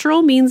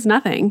 Natural means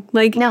nothing.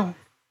 No.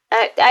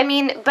 I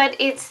mean, but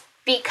it's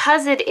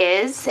because it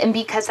is, and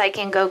because I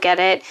can go get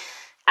it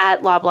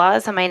at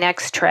Loblaws on my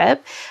next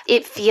trip,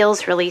 it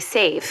feels really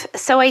safe.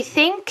 So I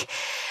think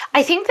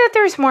that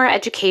there's more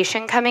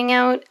education coming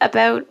out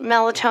about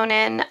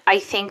melatonin. I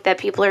think that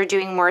people are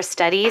doing more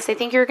studies. I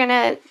think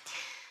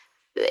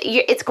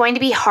it's going to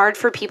be hard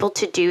for people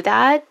to do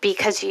that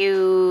because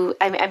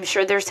I'm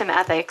sure there's some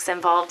ethics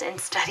involved in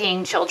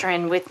studying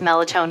children with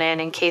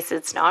melatonin in case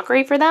it's not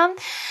great for them.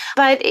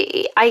 But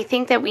I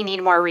think that we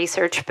need more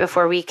research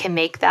before we can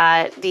make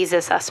these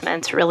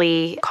assessments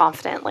really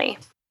confidently.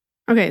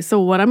 Okay, so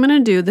what I'm going to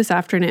do this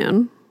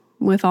afternoon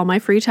with all my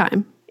free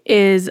time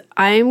is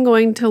I'm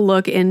going to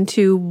look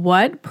into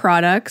what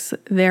products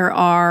there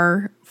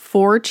are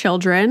for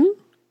children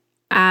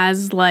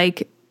as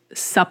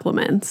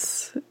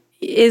supplements.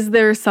 Is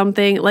there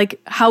something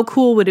how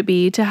cool would it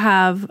be to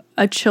have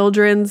a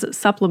children's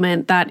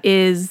supplement that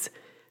is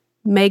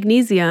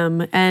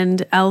magnesium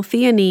and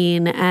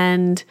L-theanine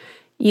and,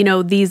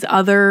 these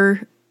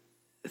other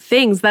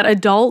things that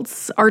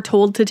adults are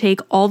told to take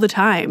all the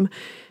time?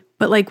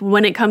 But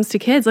when it comes to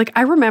kids,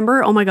 I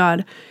remember, oh my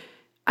God,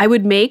 I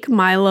would make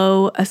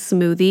Milo a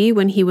smoothie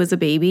when he was a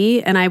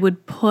baby, and I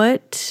would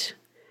put,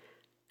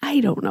 I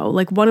don't know,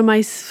 one of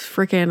my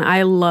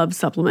I love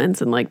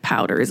supplements and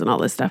powders and all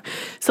this stuff.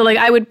 So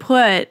I would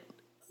put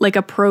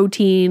a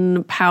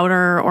protein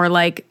powder or a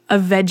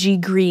veggie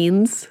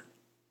greens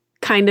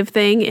kind of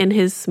thing in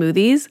his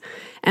smoothies,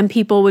 and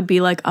people would be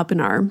up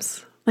in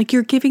arms.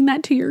 You're giving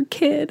that to your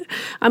kid.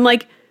 I'm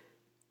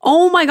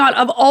oh my God,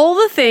 of all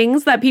the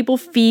things that people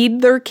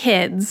feed their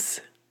kids,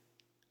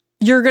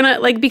 you're gonna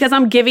because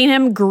I'm giving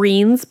him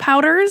greens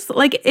powders,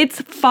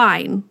 it's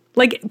fine.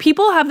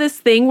 People have this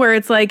thing where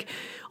it's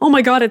oh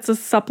my God, it's a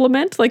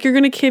supplement. You're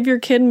gonna give your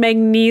kid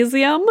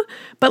magnesium,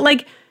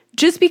 but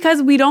just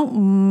because we don't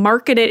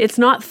market it, it's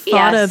not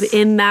thought of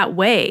in that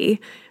way.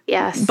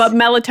 Yes. But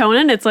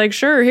melatonin, it's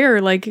sure,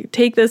 here,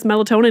 take this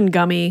melatonin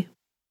gummy.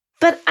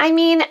 But I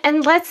mean,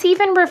 and let's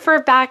even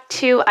refer back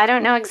to, I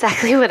don't know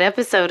exactly what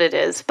episode it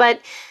is, but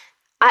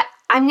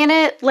I'm going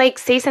to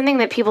say something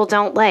that people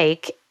don't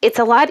like. It's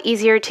a lot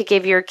easier to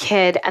give your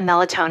kid a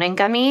melatonin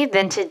gummy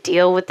than to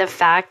deal with the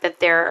fact that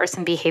there are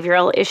some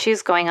behavioral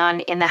issues going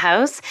on in the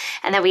house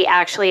and that we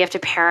actually have to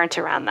parent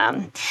around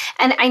them.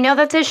 And I know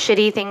that's a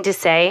shitty thing to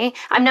say.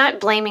 I'm not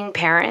blaming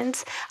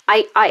parents.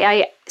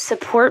 I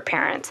support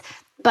parents,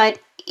 but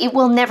it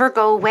will never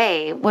go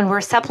away. When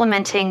we're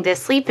supplementing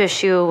this sleep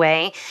issue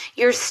away,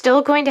 you're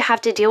still going to have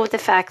to deal with the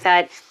fact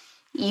that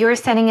you're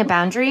setting a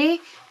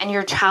boundary and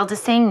your child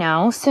is saying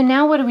no. So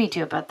now what do we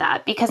do about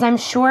that? Because I'm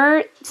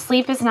sure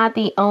sleep is not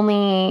the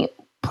only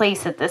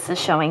place that this is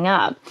showing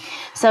up.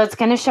 So it's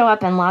going to show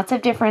up in lots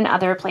of different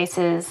other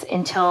places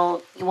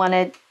until you want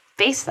to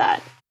face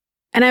that.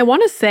 And I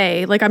want to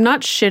say, like, I'm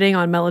not shitting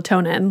on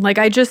melatonin. Like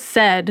I just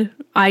said,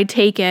 I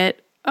take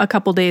it a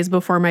couple days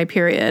before my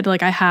period.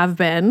 Like I have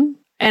been.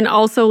 And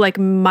also like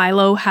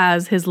Milo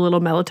has his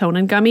little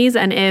melatonin gummies.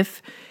 And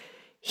if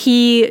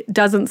he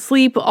doesn't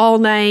sleep all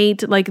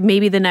night, like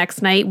maybe the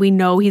next night we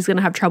know he's going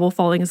to have trouble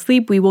falling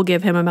asleep, we will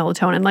give him a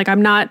melatonin. Like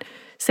I'm not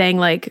saying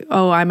like,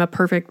 oh, I'm a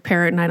perfect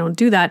parent and I don't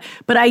do that.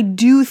 But I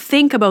do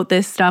think about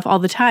this stuff all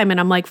the time. And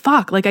I'm like,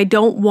 fuck, like I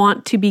don't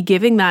want to be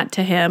giving that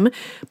to him.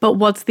 But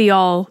what's the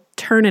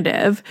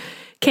alternative?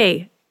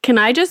 Okay, can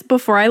I just,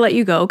 before I let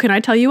you go, can I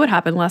tell you what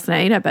happened last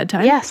night at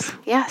bedtime?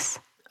 Yes.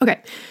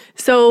 Okay.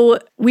 So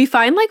we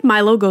find like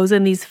Milo goes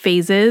in these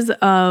phases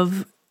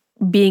of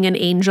being an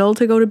angel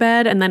to go to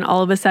bed. And then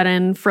all of a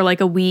sudden for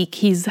like a week,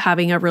 he's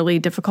having a really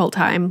difficult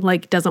time,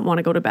 like doesn't want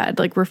to go to bed,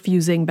 like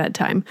refusing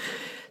bedtime.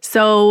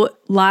 So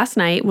last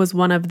night was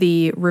one of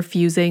the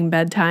refusing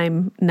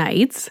bedtime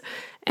nights.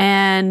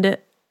 And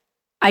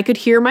I could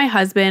hear my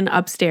husband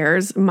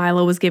upstairs.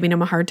 Milo was giving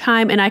him a hard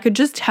time. And I could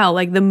just tell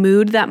like the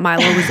mood that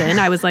Milo was in.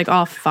 I was like,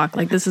 oh, fuck,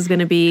 like this is going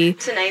to be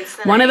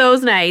one of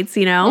those nights,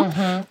 you know?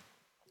 Mm-hmm.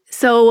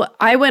 So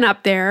I went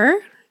up there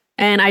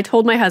and I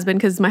told my husband,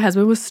 because my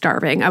husband was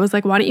starving. I was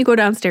like, why don't you go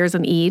downstairs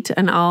and eat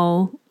and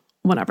I'll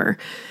whatever.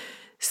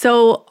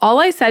 So all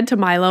I said to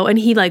Milo, and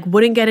he like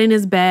wouldn't get in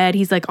his bed.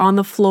 He's like on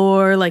the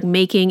floor, like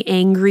making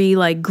angry,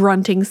 like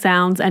grunting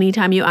sounds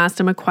anytime you asked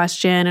him a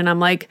question. And I'm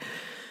like,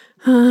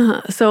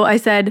 so I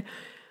said,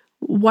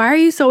 why are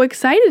you so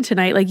excited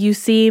tonight? Like you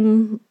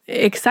seem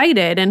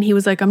excited. And he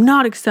was like, I'm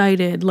not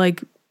excited.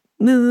 Like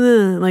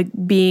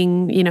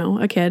being, you know,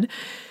 a kid.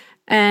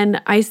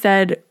 And I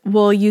said,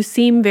 well, you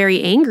seem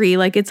very angry.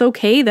 Like it's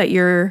okay that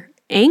you're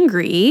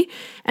angry.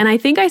 And I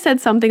think I said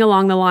something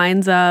along the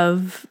lines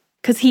of,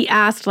 because he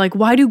asked, like,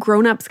 why do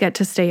grown-ups get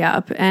to stay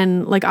up?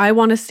 And, like, I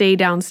want to stay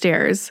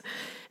downstairs.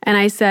 And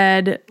I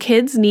said,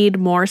 kids need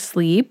more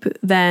sleep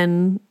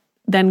than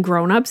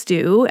grown-ups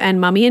do. And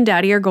mommy and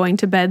daddy are going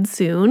to bed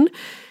soon.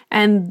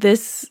 And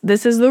this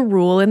is the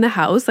rule in the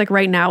house. Like,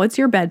 right now, it's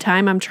your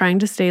bedtime. I'm trying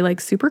to stay,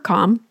 like, super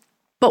calm.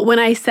 But when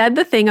I said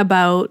the thing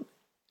about,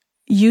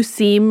 you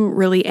seem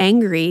really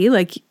angry,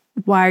 like,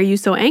 why are you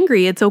so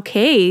angry? It's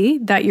okay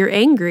that you're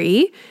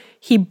angry.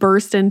 He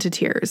burst into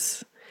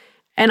tears.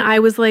 And I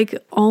was like,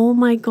 oh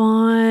my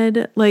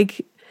God,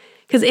 like,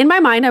 because in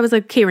my mind, I was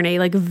like, okay, Renee,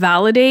 like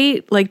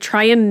validate, like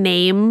try and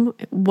name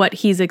what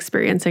he's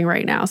experiencing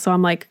right now. So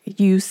I'm like,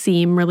 you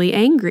seem really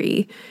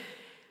angry.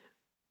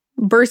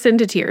 Burst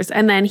into tears.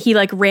 And then he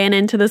like ran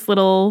into this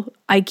little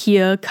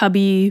IKEA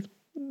cubby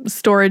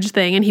storage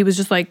thing. And he was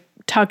just like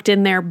tucked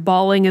in there,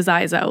 bawling his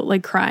eyes out,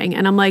 like crying.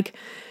 And I'm like,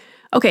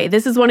 okay,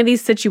 this is one of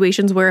these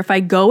situations where if I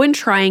go and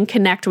try and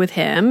connect with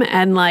him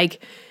and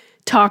like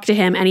talk to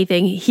him,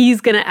 anything,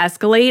 he's going to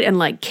escalate and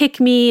like kick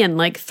me and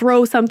like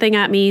throw something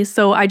at me.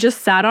 So I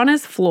just sat on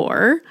his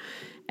floor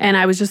and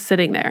I was just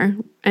sitting there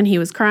and he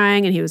was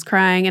crying and he was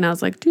crying and I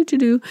was like,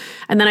 doo.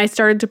 And then I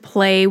started to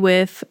play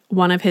with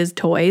one of his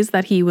toys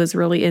that he was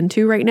really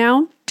into right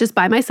now, just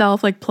by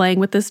myself, like playing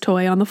with this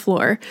toy on the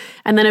floor.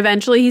 And then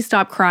eventually he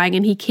stopped crying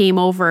and he came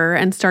over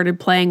and started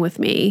playing with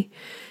me.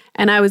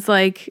 And I was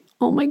like,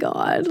 oh my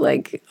God,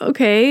 like,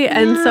 okay.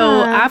 And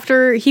so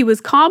after he was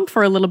calm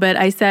for a little bit,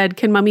 I said,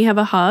 can mommy have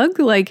a hug?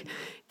 Like,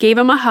 gave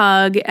him a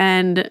hug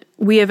and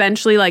we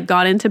eventually like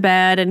got into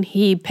bed and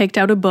he picked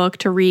out a book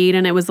to read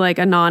and it was like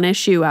a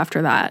non-issue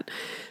after that.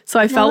 So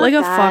I felt like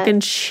a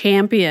fucking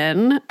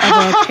champion of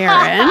a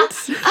parent.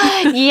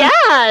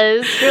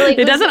 Yes. You're like,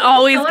 it doesn't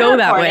always go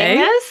that way.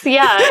 This?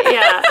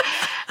 Yeah.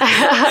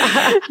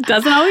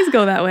 Doesn't always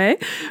go that way.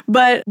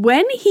 But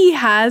when he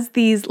has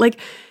these, like,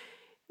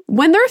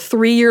 when they're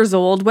 3 years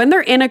old, when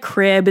they're in a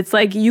crib, it's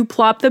like you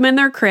plop them in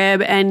their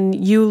crib and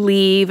you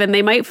leave and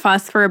they might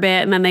fuss for a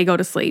bit and then they go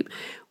to sleep.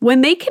 When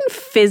they can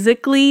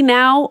physically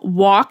now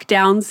walk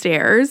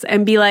downstairs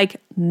and be like,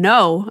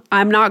 no,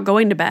 I'm not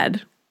going to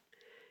bed.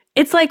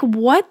 It's like,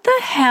 what the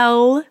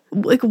hell?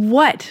 Like,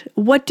 what?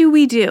 What do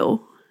we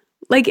do?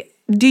 Like,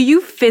 do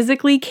you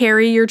physically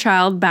carry your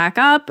child back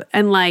up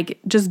and like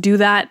just do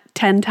that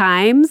 10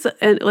 times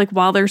and, like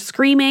while they're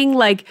screaming?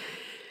 Like,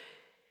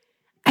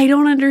 I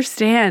don't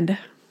understand.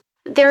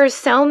 There's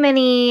so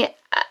many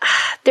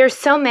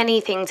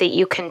things that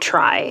you can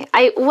try.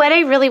 What I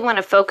really want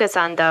to focus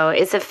on though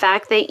is the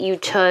fact that you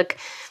took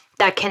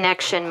that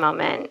connection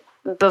moment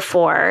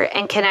before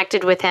and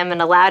connected with him and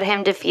allowed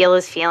him to feel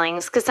his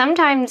feelings. Because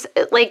sometimes,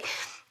 like,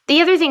 the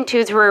other thing too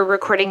is we're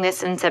recording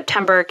this in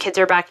September, kids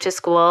are back to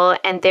school,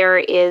 and there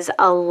is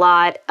a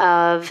lot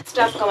of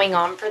stuff going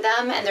on for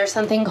them. And there's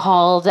something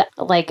called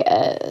like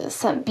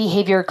some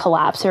behavior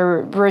collapse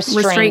or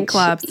restraint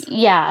collapse.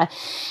 Yeah.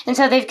 And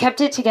so they've kept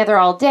it together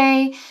all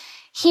day.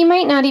 he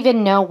might not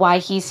even know why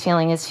he's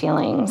feeling his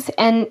feelings.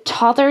 And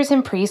toddlers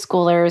and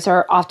preschoolers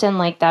are often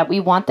like that.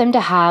 We want them to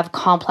have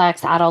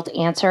complex adult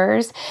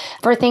answers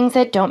for things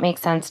that don't make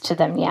sense to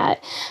them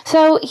yet.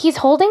 So he's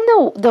holding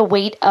the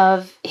weight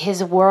of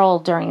his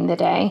world during the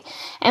day.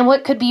 And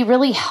what could be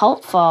really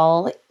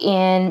helpful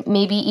in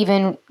maybe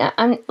even,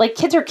 like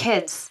kids are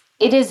kids.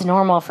 It is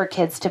normal for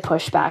kids to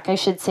push back. I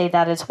should say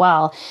that as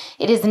well.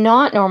 It is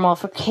not normal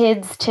for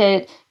kids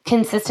to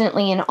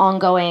consistently and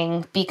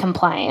ongoing be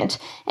compliant.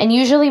 And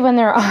usually when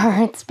there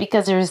are, it's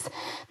because there's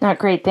not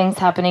great things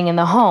happening in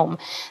the home.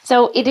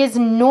 So it is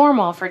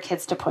normal for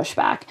kids to push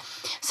back.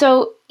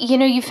 So,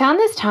 you found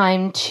this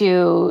time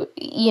to,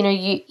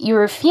 you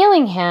were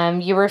feeling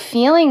him, you were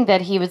feeling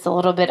that he was a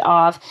little bit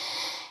off.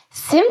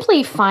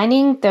 Simply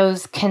finding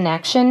those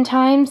connection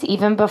times,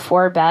 even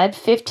before bed,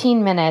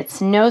 15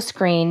 minutes, no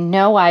screen,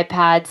 no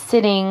iPad,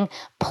 sitting,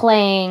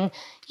 playing.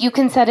 You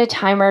can set a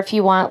timer if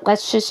you want.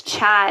 Let's just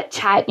chat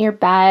in your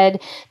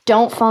bed.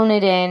 Don't phone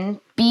it in.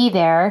 Be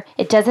there.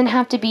 It doesn't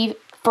have to be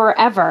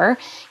forever.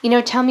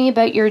 Tell me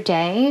about your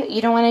day.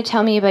 You don't want to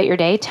tell me about your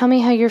day. Tell me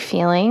how you're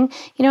feeling.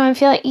 I'm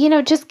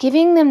feeling, just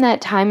giving them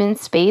that time and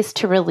space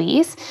to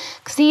release.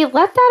 So you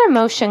let that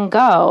emotion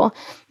go.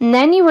 And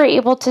then you were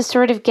able to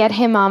sort of get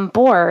him on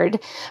board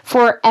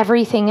for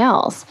everything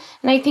else.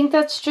 And I think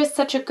that's just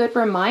such a good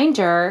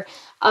reminder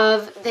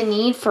of the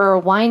need for a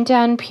wind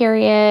down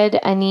period,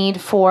 a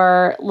need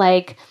for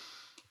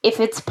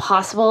if it's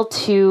possible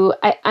to,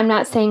 I'm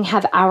not saying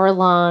have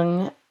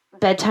hour-long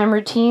bedtime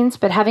routines,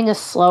 but having a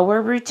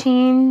slower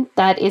routine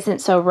that isn't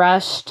so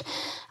rushed.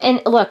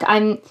 And look,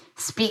 I'm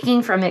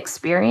speaking from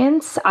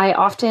experience. I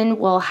often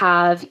will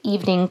have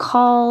evening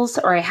calls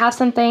or I have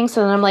something.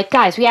 So then I'm like,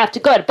 guys, we have to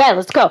go to bed.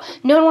 Let's go.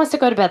 No one wants to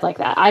go to bed like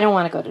that. I don't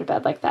want to go to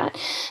bed like that.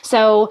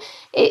 So,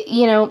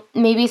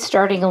 maybe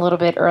starting a little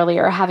bit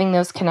earlier, having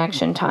those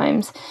connection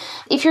times.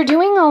 If you're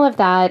doing all of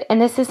that, and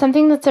this is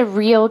something that's a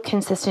real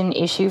consistent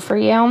issue for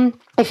you,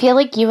 I feel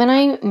like you and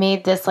I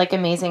made this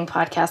amazing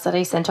podcast that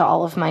I sent to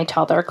all of my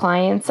toddler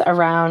clients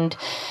around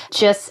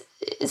just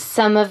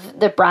some of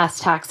the brass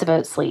tacks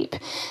about sleep.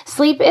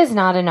 Sleep is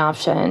not an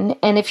option.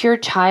 And if your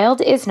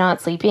child is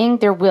not sleeping,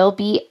 there will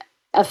be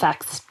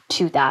effects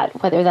to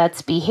that, whether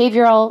that's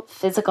behavioral,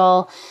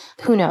 physical,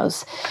 who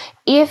knows.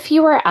 If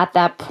you are at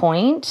that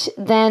point,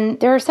 then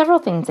there are several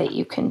things that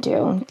you can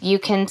do. You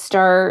can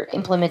start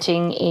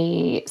implementing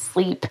a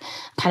sleep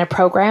kind of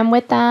program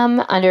with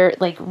them,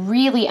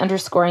 really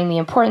underscoring the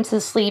importance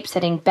of sleep,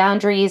 setting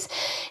boundaries.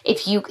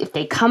 If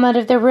they come out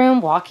of their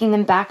room, walking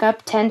them back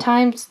up 10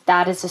 times,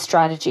 that is a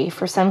strategy.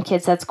 For some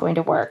kids, that's going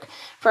to work.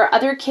 For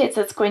other kids,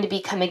 that's going to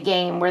become a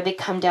game where they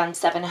come down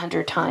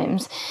 700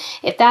 times.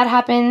 If that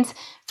happens,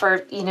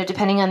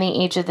 depending on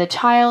the age of the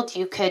child,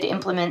 you could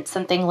implement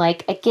something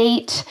like a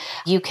gate.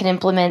 You can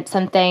implement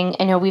something,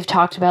 I know we've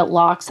talked about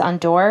locks on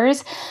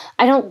doors.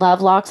 I don't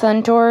love locks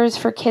on doors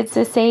for kids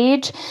this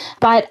age,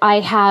 but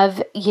I've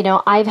had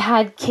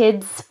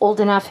kids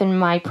old enough in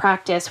my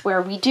practice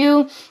where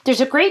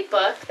there's a great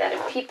book that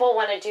if people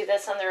want to do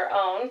this on their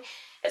own,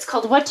 it's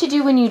called What to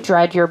Do When You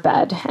Dread Your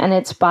Bed, and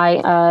it's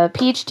by a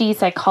PhD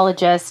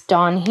psychologist,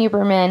 Dawn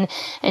Huberman,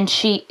 and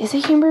is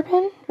it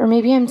Huberman? Or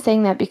maybe I'm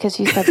saying that because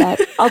you said that.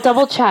 I'll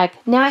double check.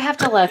 Now I have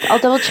to look. I'll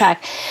double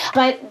check.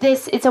 But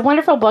it's a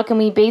wonderful book, and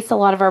we base a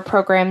lot of our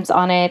programs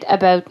on it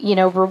about,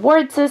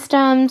 reward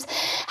systems,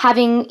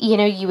 having,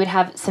 you would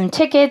have some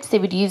tickets. They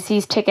would use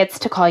these tickets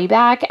to call you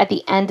back. At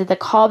the end of the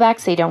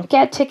callbacks, they don't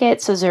get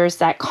tickets, so there's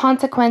that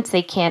consequence.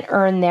 They can't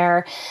earn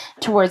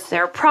towards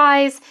their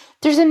prize.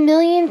 There's a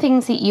million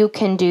things that you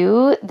can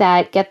do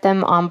that get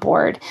them on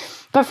board.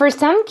 But for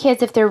some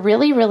kids, if they're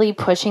really, really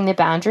pushing the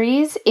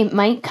boundaries, it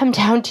might come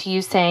down to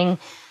you saying,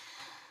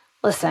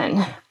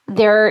 listen,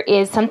 there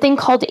is something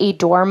called a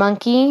door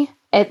monkey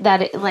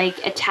that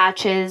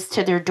attaches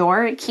to their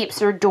door. It keeps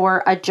their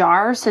door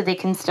ajar so they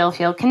can still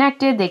feel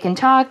connected. They can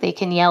talk. They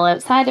can yell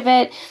outside of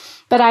it.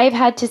 But I've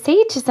had to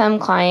say to some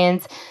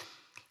clients,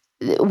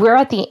 we're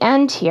at the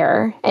end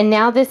here, and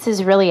now this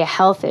is really a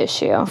health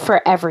issue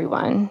for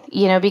everyone,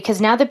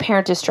 because now the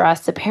parent is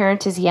stressed, the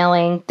parent is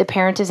yelling, the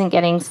parent isn't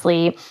getting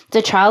sleep,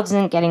 the child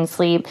isn't getting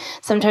sleep.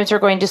 Sometimes they're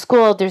going to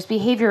school, there's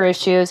behavior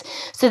issues.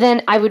 So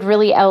then I would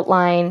really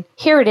outline,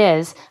 here it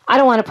is. I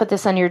don't want to put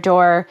this on your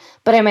door,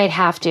 but I might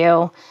have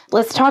to.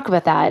 Let's talk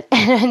about that.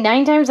 And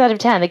 9 times out of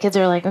 10, the kids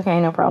are like, okay,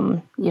 no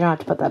problem. You don't have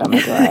to put that on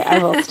my door. I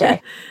will stay.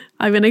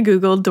 I'm going to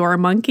Google door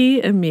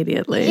monkey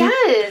immediately.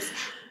 Yes.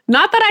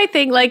 Not that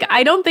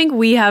I don't think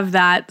we have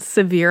that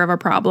severe of a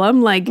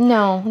problem.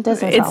 No, it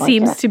doesn't. It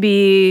seems to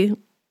be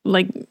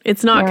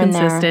it's not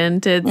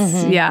consistent.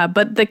 It's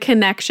but the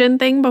connection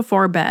thing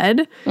before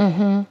bed,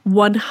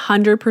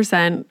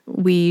 100%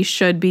 we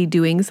should be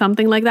doing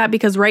something like that,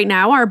 because right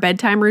now our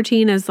bedtime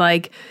routine is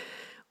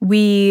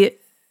we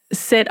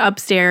sit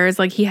upstairs,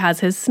 he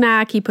has his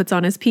snack, he puts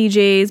on his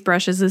PJs,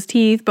 brushes his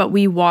teeth, but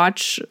we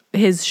watch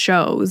his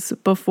shows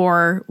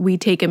before we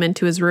take him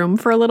into his room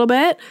for a little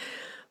bit.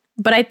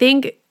 But I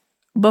think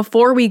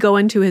before we go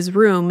into his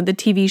room, the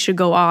TV should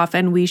go off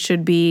and we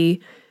should be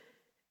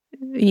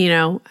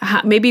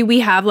maybe we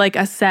have like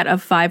a set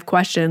of 5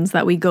 questions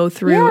that we go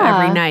through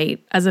every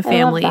night as a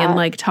family and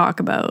like talk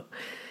about.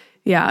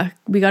 Yeah,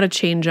 we got to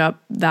change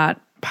up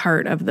that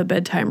part of the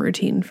bedtime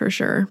routine for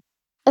sure.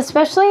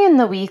 Especially in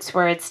the weeks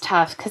where it's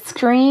tough, because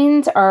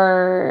screens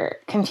are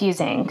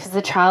confusing because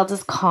the child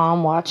is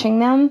calm watching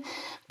them,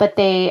 but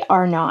they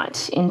are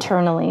not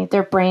internally.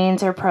 Their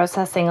brains are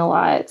processing a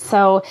lot.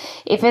 So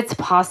if it's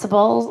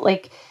possible,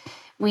 like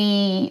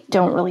we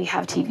don't really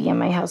have TV in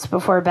my house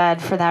before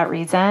bed for that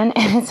reason.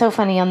 And it's so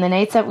funny, on the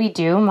nights that we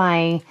do,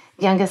 my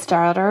youngest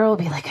daughter will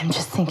be like, I'm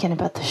just thinking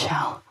about the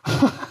show.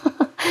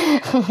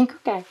 I'm like,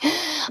 okay.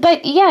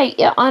 But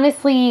yeah,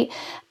 honestly,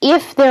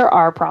 if there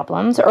are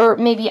problems, or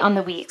maybe on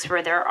the weeks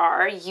where there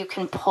are, you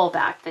can pull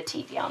back the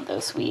TV on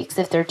those weeks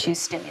if they're too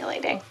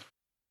stimulating.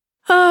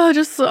 Oh,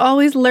 just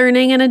always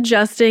learning and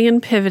adjusting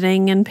and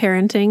pivoting and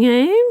parenting,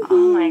 eh?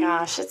 Oh my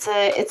gosh, it's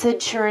a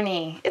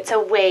journey. It's a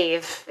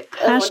wave.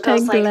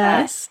 Hashtag like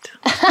blessed.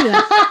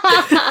 Yeah.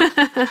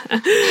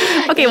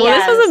 Okay, well,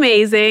 This was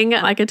amazing.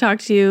 I could talk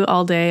to you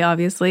all day,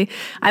 obviously.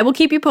 I will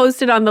keep you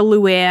posted on the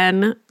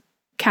Luann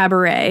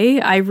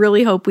Cabaret. I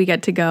really hope we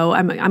get to go.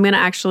 I'm going to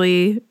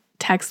actually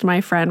text my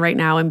friend right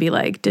now and be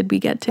like, did we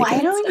get tickets? Why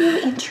don't you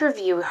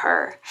interview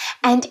her?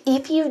 And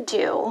if you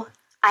do,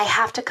 I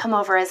have to come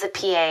over as a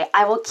PA.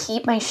 I will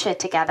keep my shit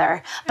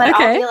together. But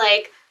I'll be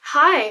like,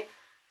 hi,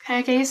 can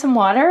I get you some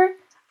water?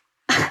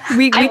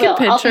 We can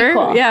pitch her.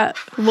 Cool. Yeah,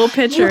 we'll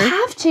pitch her. You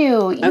have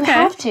to. You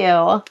have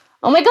to.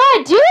 Oh my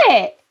God, do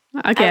it.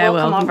 Okay, I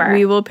will. Come over.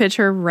 We will pitch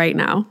her right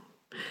now.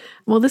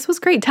 Well, this was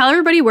great. Tell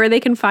everybody where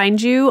they can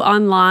find you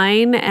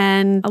online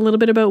and a little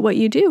bit about what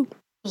you do.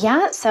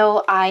 Yeah,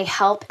 so I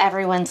help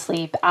everyone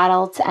sleep,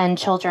 adults and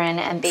children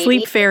and babies.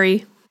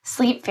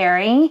 Sleep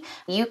Fairy.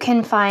 You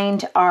can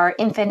find our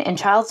infant and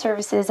child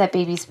services at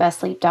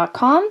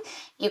babiesbestsleep.com.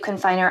 You can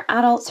find our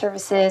adult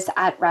services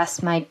at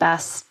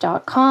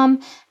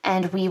restmybest.com,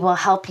 and we will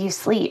help you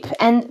sleep.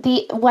 And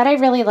what I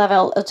really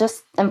love,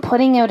 I'm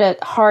putting out a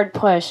hard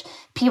push.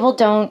 People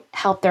don't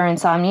help their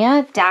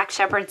insomnia. Dax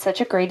Shepard's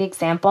such a great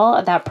example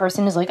of that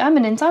person who's like, I'm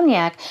an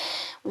insomniac.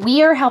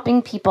 We are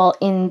helping people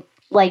in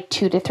like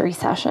 2 to 3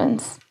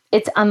 sessions.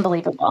 It's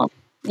unbelievable.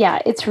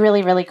 Yeah, it's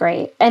really, really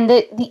great. And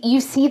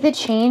you see the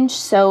change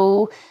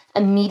so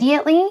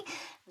immediately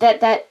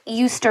that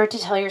you start to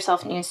tell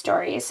yourself new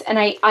stories. And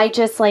I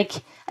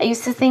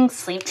used to think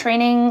sleep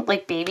training,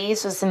 like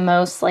babies, was the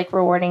most like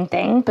rewarding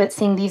thing. But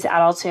seeing these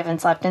adults who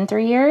haven't slept in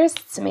 3 years,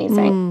 it's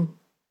amazing.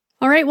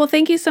 All right. Well,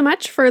 thank you so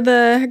much for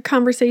the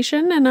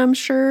conversation. And I'm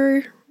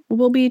sure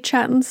we'll be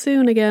chatting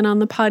soon again on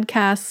the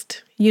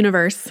podcast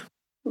universe.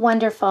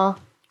 Wonderful.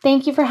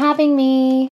 Thank you for having me.